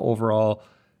say on the overall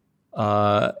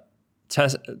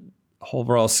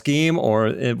scheme, or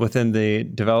within the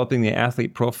developing the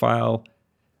athlete profile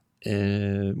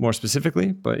more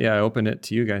specifically. But yeah, I open it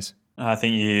to you guys. I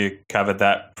think you covered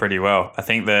that pretty well. I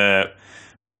think the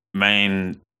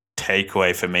main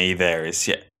takeaway for me there is,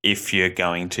 if you're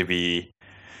going to be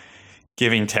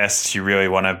giving tests, you really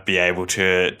want to be able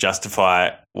to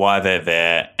justify why they're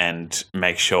there and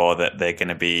make sure that they're going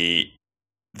to be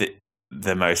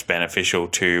the most beneficial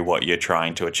to what you're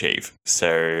trying to achieve.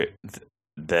 So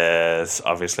there's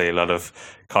obviously a lot of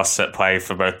costs at play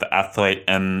for both the athlete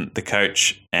and the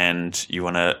coach, and you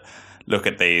want to look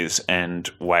at these and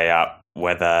weigh up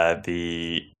whether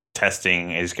the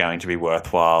testing is going to be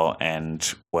worthwhile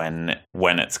and when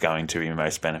it's going to be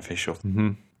most beneficial.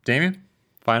 Mm-hmm. Damien,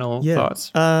 final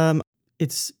thoughts?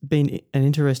 It's been an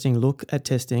interesting look at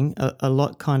testing, a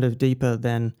lot kind of deeper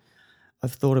than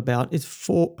I've thought about. It's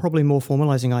probably more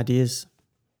formalizing ideas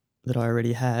that I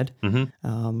already had.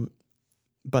 Mm-hmm.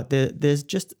 But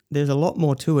there's a lot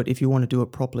more to it if you want to do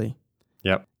it properly.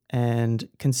 Yep. And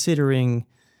considering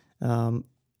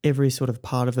every sort of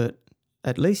part of it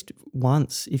at least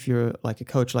once, if you're like a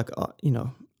coach, like,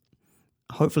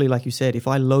 hopefully, like you said, if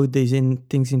I load these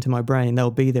things into my brain,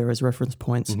 they'll be there as reference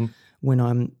points when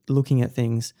I'm looking at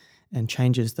things and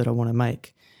changes that I want to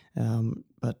make.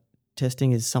 But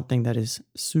testing is something that is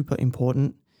super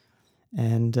important,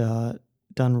 and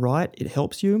done right, it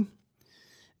helps you.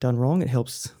 Done wrong, it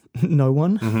helps no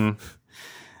one.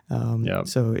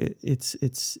 So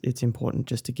it's important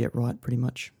just to get right, pretty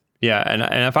much. Yeah, and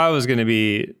if I was going to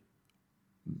be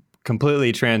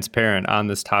completely transparent on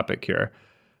this topic here,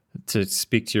 to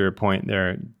speak to your point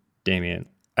there, Damien,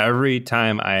 every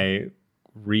time I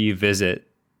revisit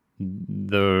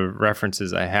the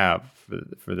references I have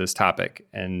for this topic,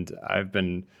 and I've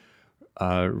been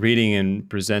reading and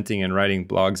presenting and writing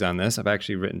blogs on this. I've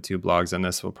actually written 2 blogs on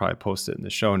this. We'll probably post it in the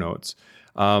show notes.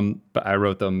 But I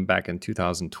wrote them back in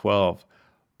 2012.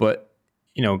 But,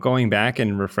 going back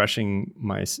and refreshing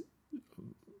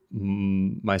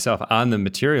myself on the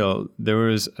material, there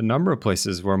was a number of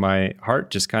places where my heart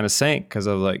just kind of sank because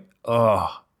I was like,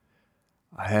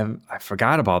 I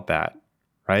forgot about that,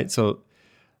 right? So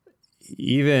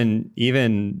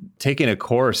even taking a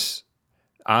course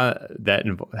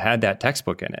that had that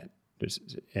textbook in it,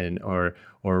 or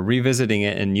revisiting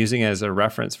it and using it as a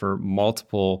reference for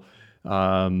multiple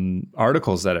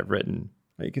articles that I've written,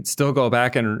 you could still go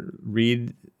back and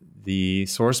read the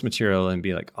source material and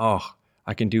be like,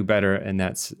 I can do better in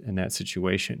that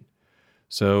situation.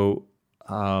 So,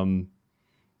 I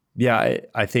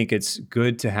think it's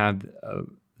good to have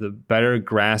the better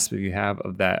grasp you have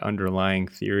of that underlying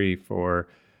theory for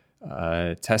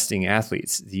testing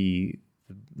athletes. The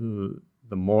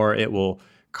more it will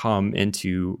come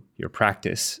into your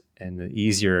practice, and the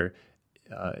easier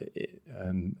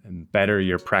and better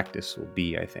your practice will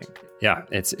be, I think. Yeah,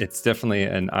 it's definitely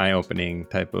an eye-opening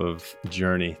type of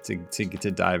journey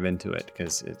to dive into it,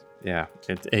 because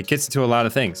it gets into a lot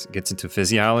of things. It gets into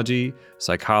physiology,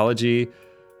 psychology,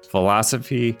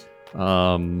 philosophy,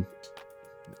 a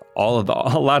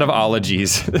lot of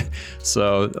ologies.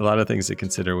 So a lot of things to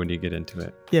consider when you get into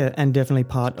it. Yeah, and definitely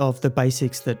part of the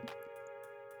basics that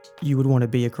you would want to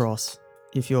be across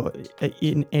if you're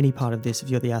in any part of this, if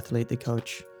you're the athlete, the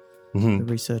coach, the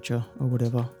researcher, or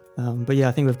whatever. But yeah,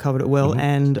 I think we've covered it well,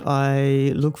 and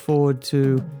I look forward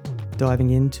to diving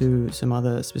into some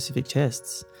other specific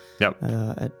tests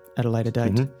at a later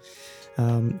date.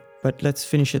 But let's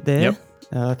finish it there.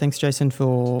 Thanks, Jason,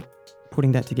 for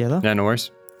putting that together. Yeah, no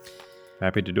worries.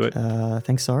 Happy to do it.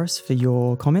 Thanks, Cyrus, for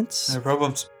your comments. No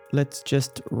problems. Let's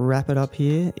just wrap it up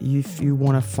here. If you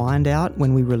want to find out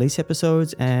when we release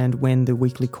episodes and when the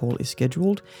weekly call is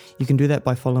scheduled, you can do that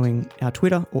by following our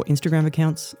Twitter or Instagram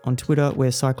accounts. On Twitter,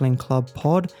 we're Cycling Club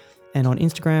Pod, and on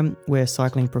Instagram, we're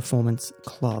Cycling Performance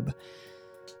Club.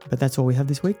 But that's all we have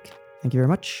this week. Thank you very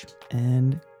much,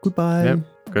 and goodbye. Yep.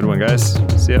 Good one, guys.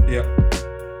 See ya. Yep.